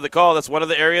thank you for the call. That's one of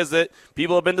the areas that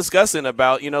people have been discussing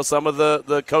about, some of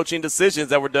the coaching decisions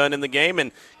that were done in the game.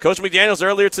 And Coach McDaniels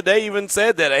earlier today even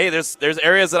said that, hey, there's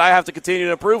areas that I have to continue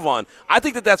to improve on. I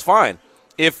think that's fine.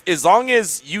 As long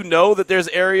as you know that there's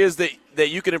areas that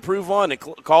you can improve on and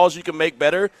calls you can make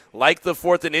better, like the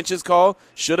 4th and inches call,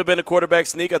 should have been a quarterback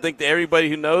sneak. I think that everybody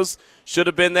who knows should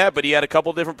have been that, but he had a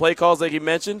couple different play calls that he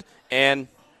mentioned, and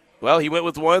well, he went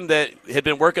with one that had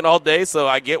been working all day, so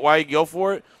I get why you go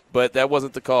for it, but that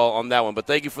wasn't the call on that one. But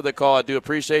thank you for the call. I do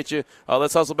appreciate you.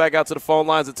 Let's hustle back out to the phone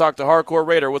lines and talk to Hardcore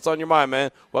Raider. What's on your mind,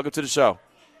 man? Welcome to the show.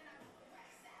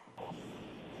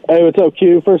 Hey, what's up,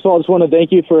 Q? First of all, I just want to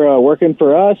thank you for working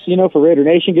for us, for Raider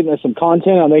Nation, getting us some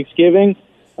content on Thanksgiving.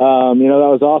 That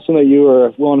was awesome that you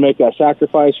were willing to make that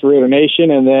sacrifice for Raider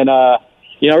Nation. And then, I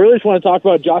really just want to talk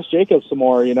about Josh Jacobs some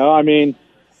more,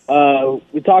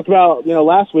 we talked about,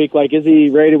 last week, is he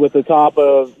rated with the top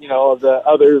of, of the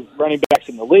other running backs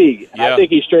in the league? And I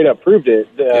think he straight up proved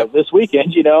it this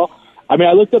weekend,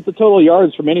 I looked up the total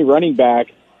yards from any running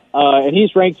back, and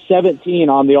he's ranked 17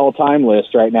 on the all-time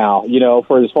list right now,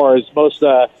 for as far as most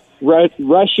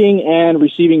rushing and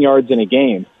receiving yards in a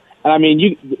game. And,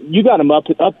 you got him up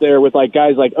there with,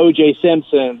 guys like O.J.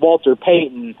 Simpson, Walter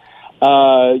Payton,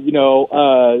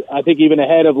 I think even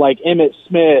ahead of, Emmitt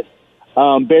Smith,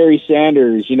 Barry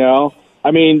Sanders,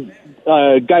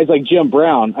 guys like Jim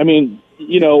Brown.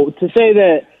 To say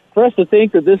that, for us to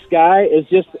think that this guy is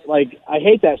just, I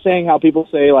hate that saying how people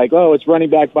say, oh, it's running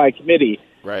back by committee.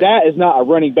 Right. That is not a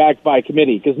running back by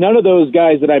committee, because none of those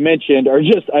guys that I mentioned are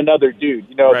just another dude.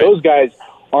 You know, those guys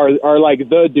are like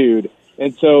the dude.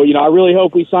 And so, you know, I really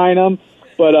hope we sign him.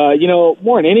 But, you know,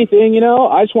 more than anything, you know,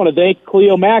 I just want to thank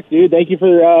Khalil Mack, dude. Thank you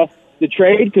for the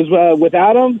trade, because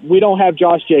without him, we don't have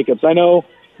Josh Jacobs. I know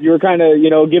you were kind of, you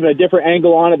know, giving a different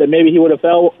angle on it, that maybe he would have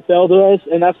fell to us,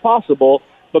 and that's possible,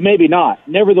 but maybe not.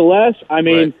 Nevertheless, I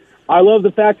mean, I love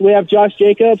the fact that we have Josh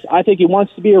Jacobs. I think he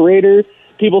wants to be a Raider.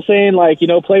 People saying, like, you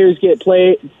know, players get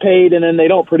paid and then they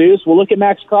don't produce. Well, look at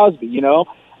Max Crosby, you know.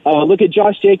 Look at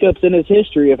Josh Jacobs and his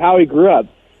history of how he grew up.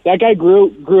 That guy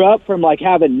grew up from, like,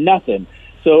 having nothing.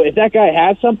 So if that guy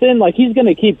has something, like, he's going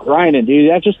to keep grinding, dude.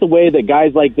 That's just the way that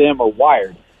guys like them are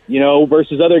wired, you know,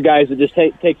 versus other guys that just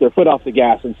take their foot off the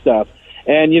gas and stuff.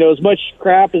 And, you know, as much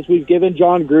crap as we've given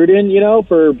John Gruden, you know,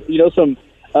 for, you know, some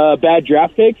bad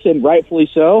draft picks, and rightfully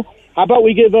so, how about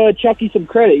we give Chucky some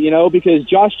credit, you know, because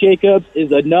Josh Jacobs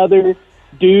is another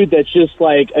dude that's just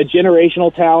like a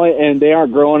generational talent, and they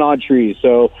aren't growing on trees.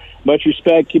 So much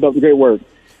respect. Keep up the great work.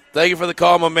 Thank you for the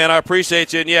call, my man. I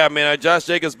appreciate you. And, yeah, man, Josh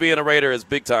Jacobs being a Raider is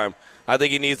big time. I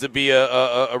think he needs to be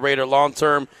a Raider long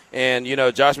term. And, you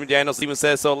know, Josh McDaniels even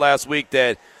said so last week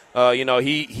that, you know,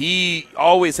 he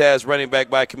always has running back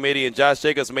by committee, and Josh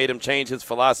Jacobs made him change his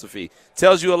philosophy.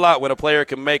 Tells you a lot when a player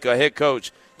can make a head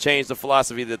coach change the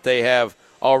philosophy that they have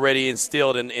already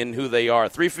instilled in who they are.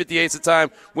 3:58 is the time.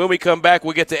 When we come back,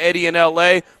 we'll get to Eddie in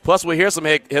L.A., plus we'll hear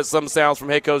some sounds from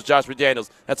head coach Josh McDaniels.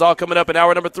 That's all coming up in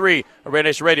hour number 3 of Raider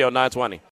Nation Radio 920.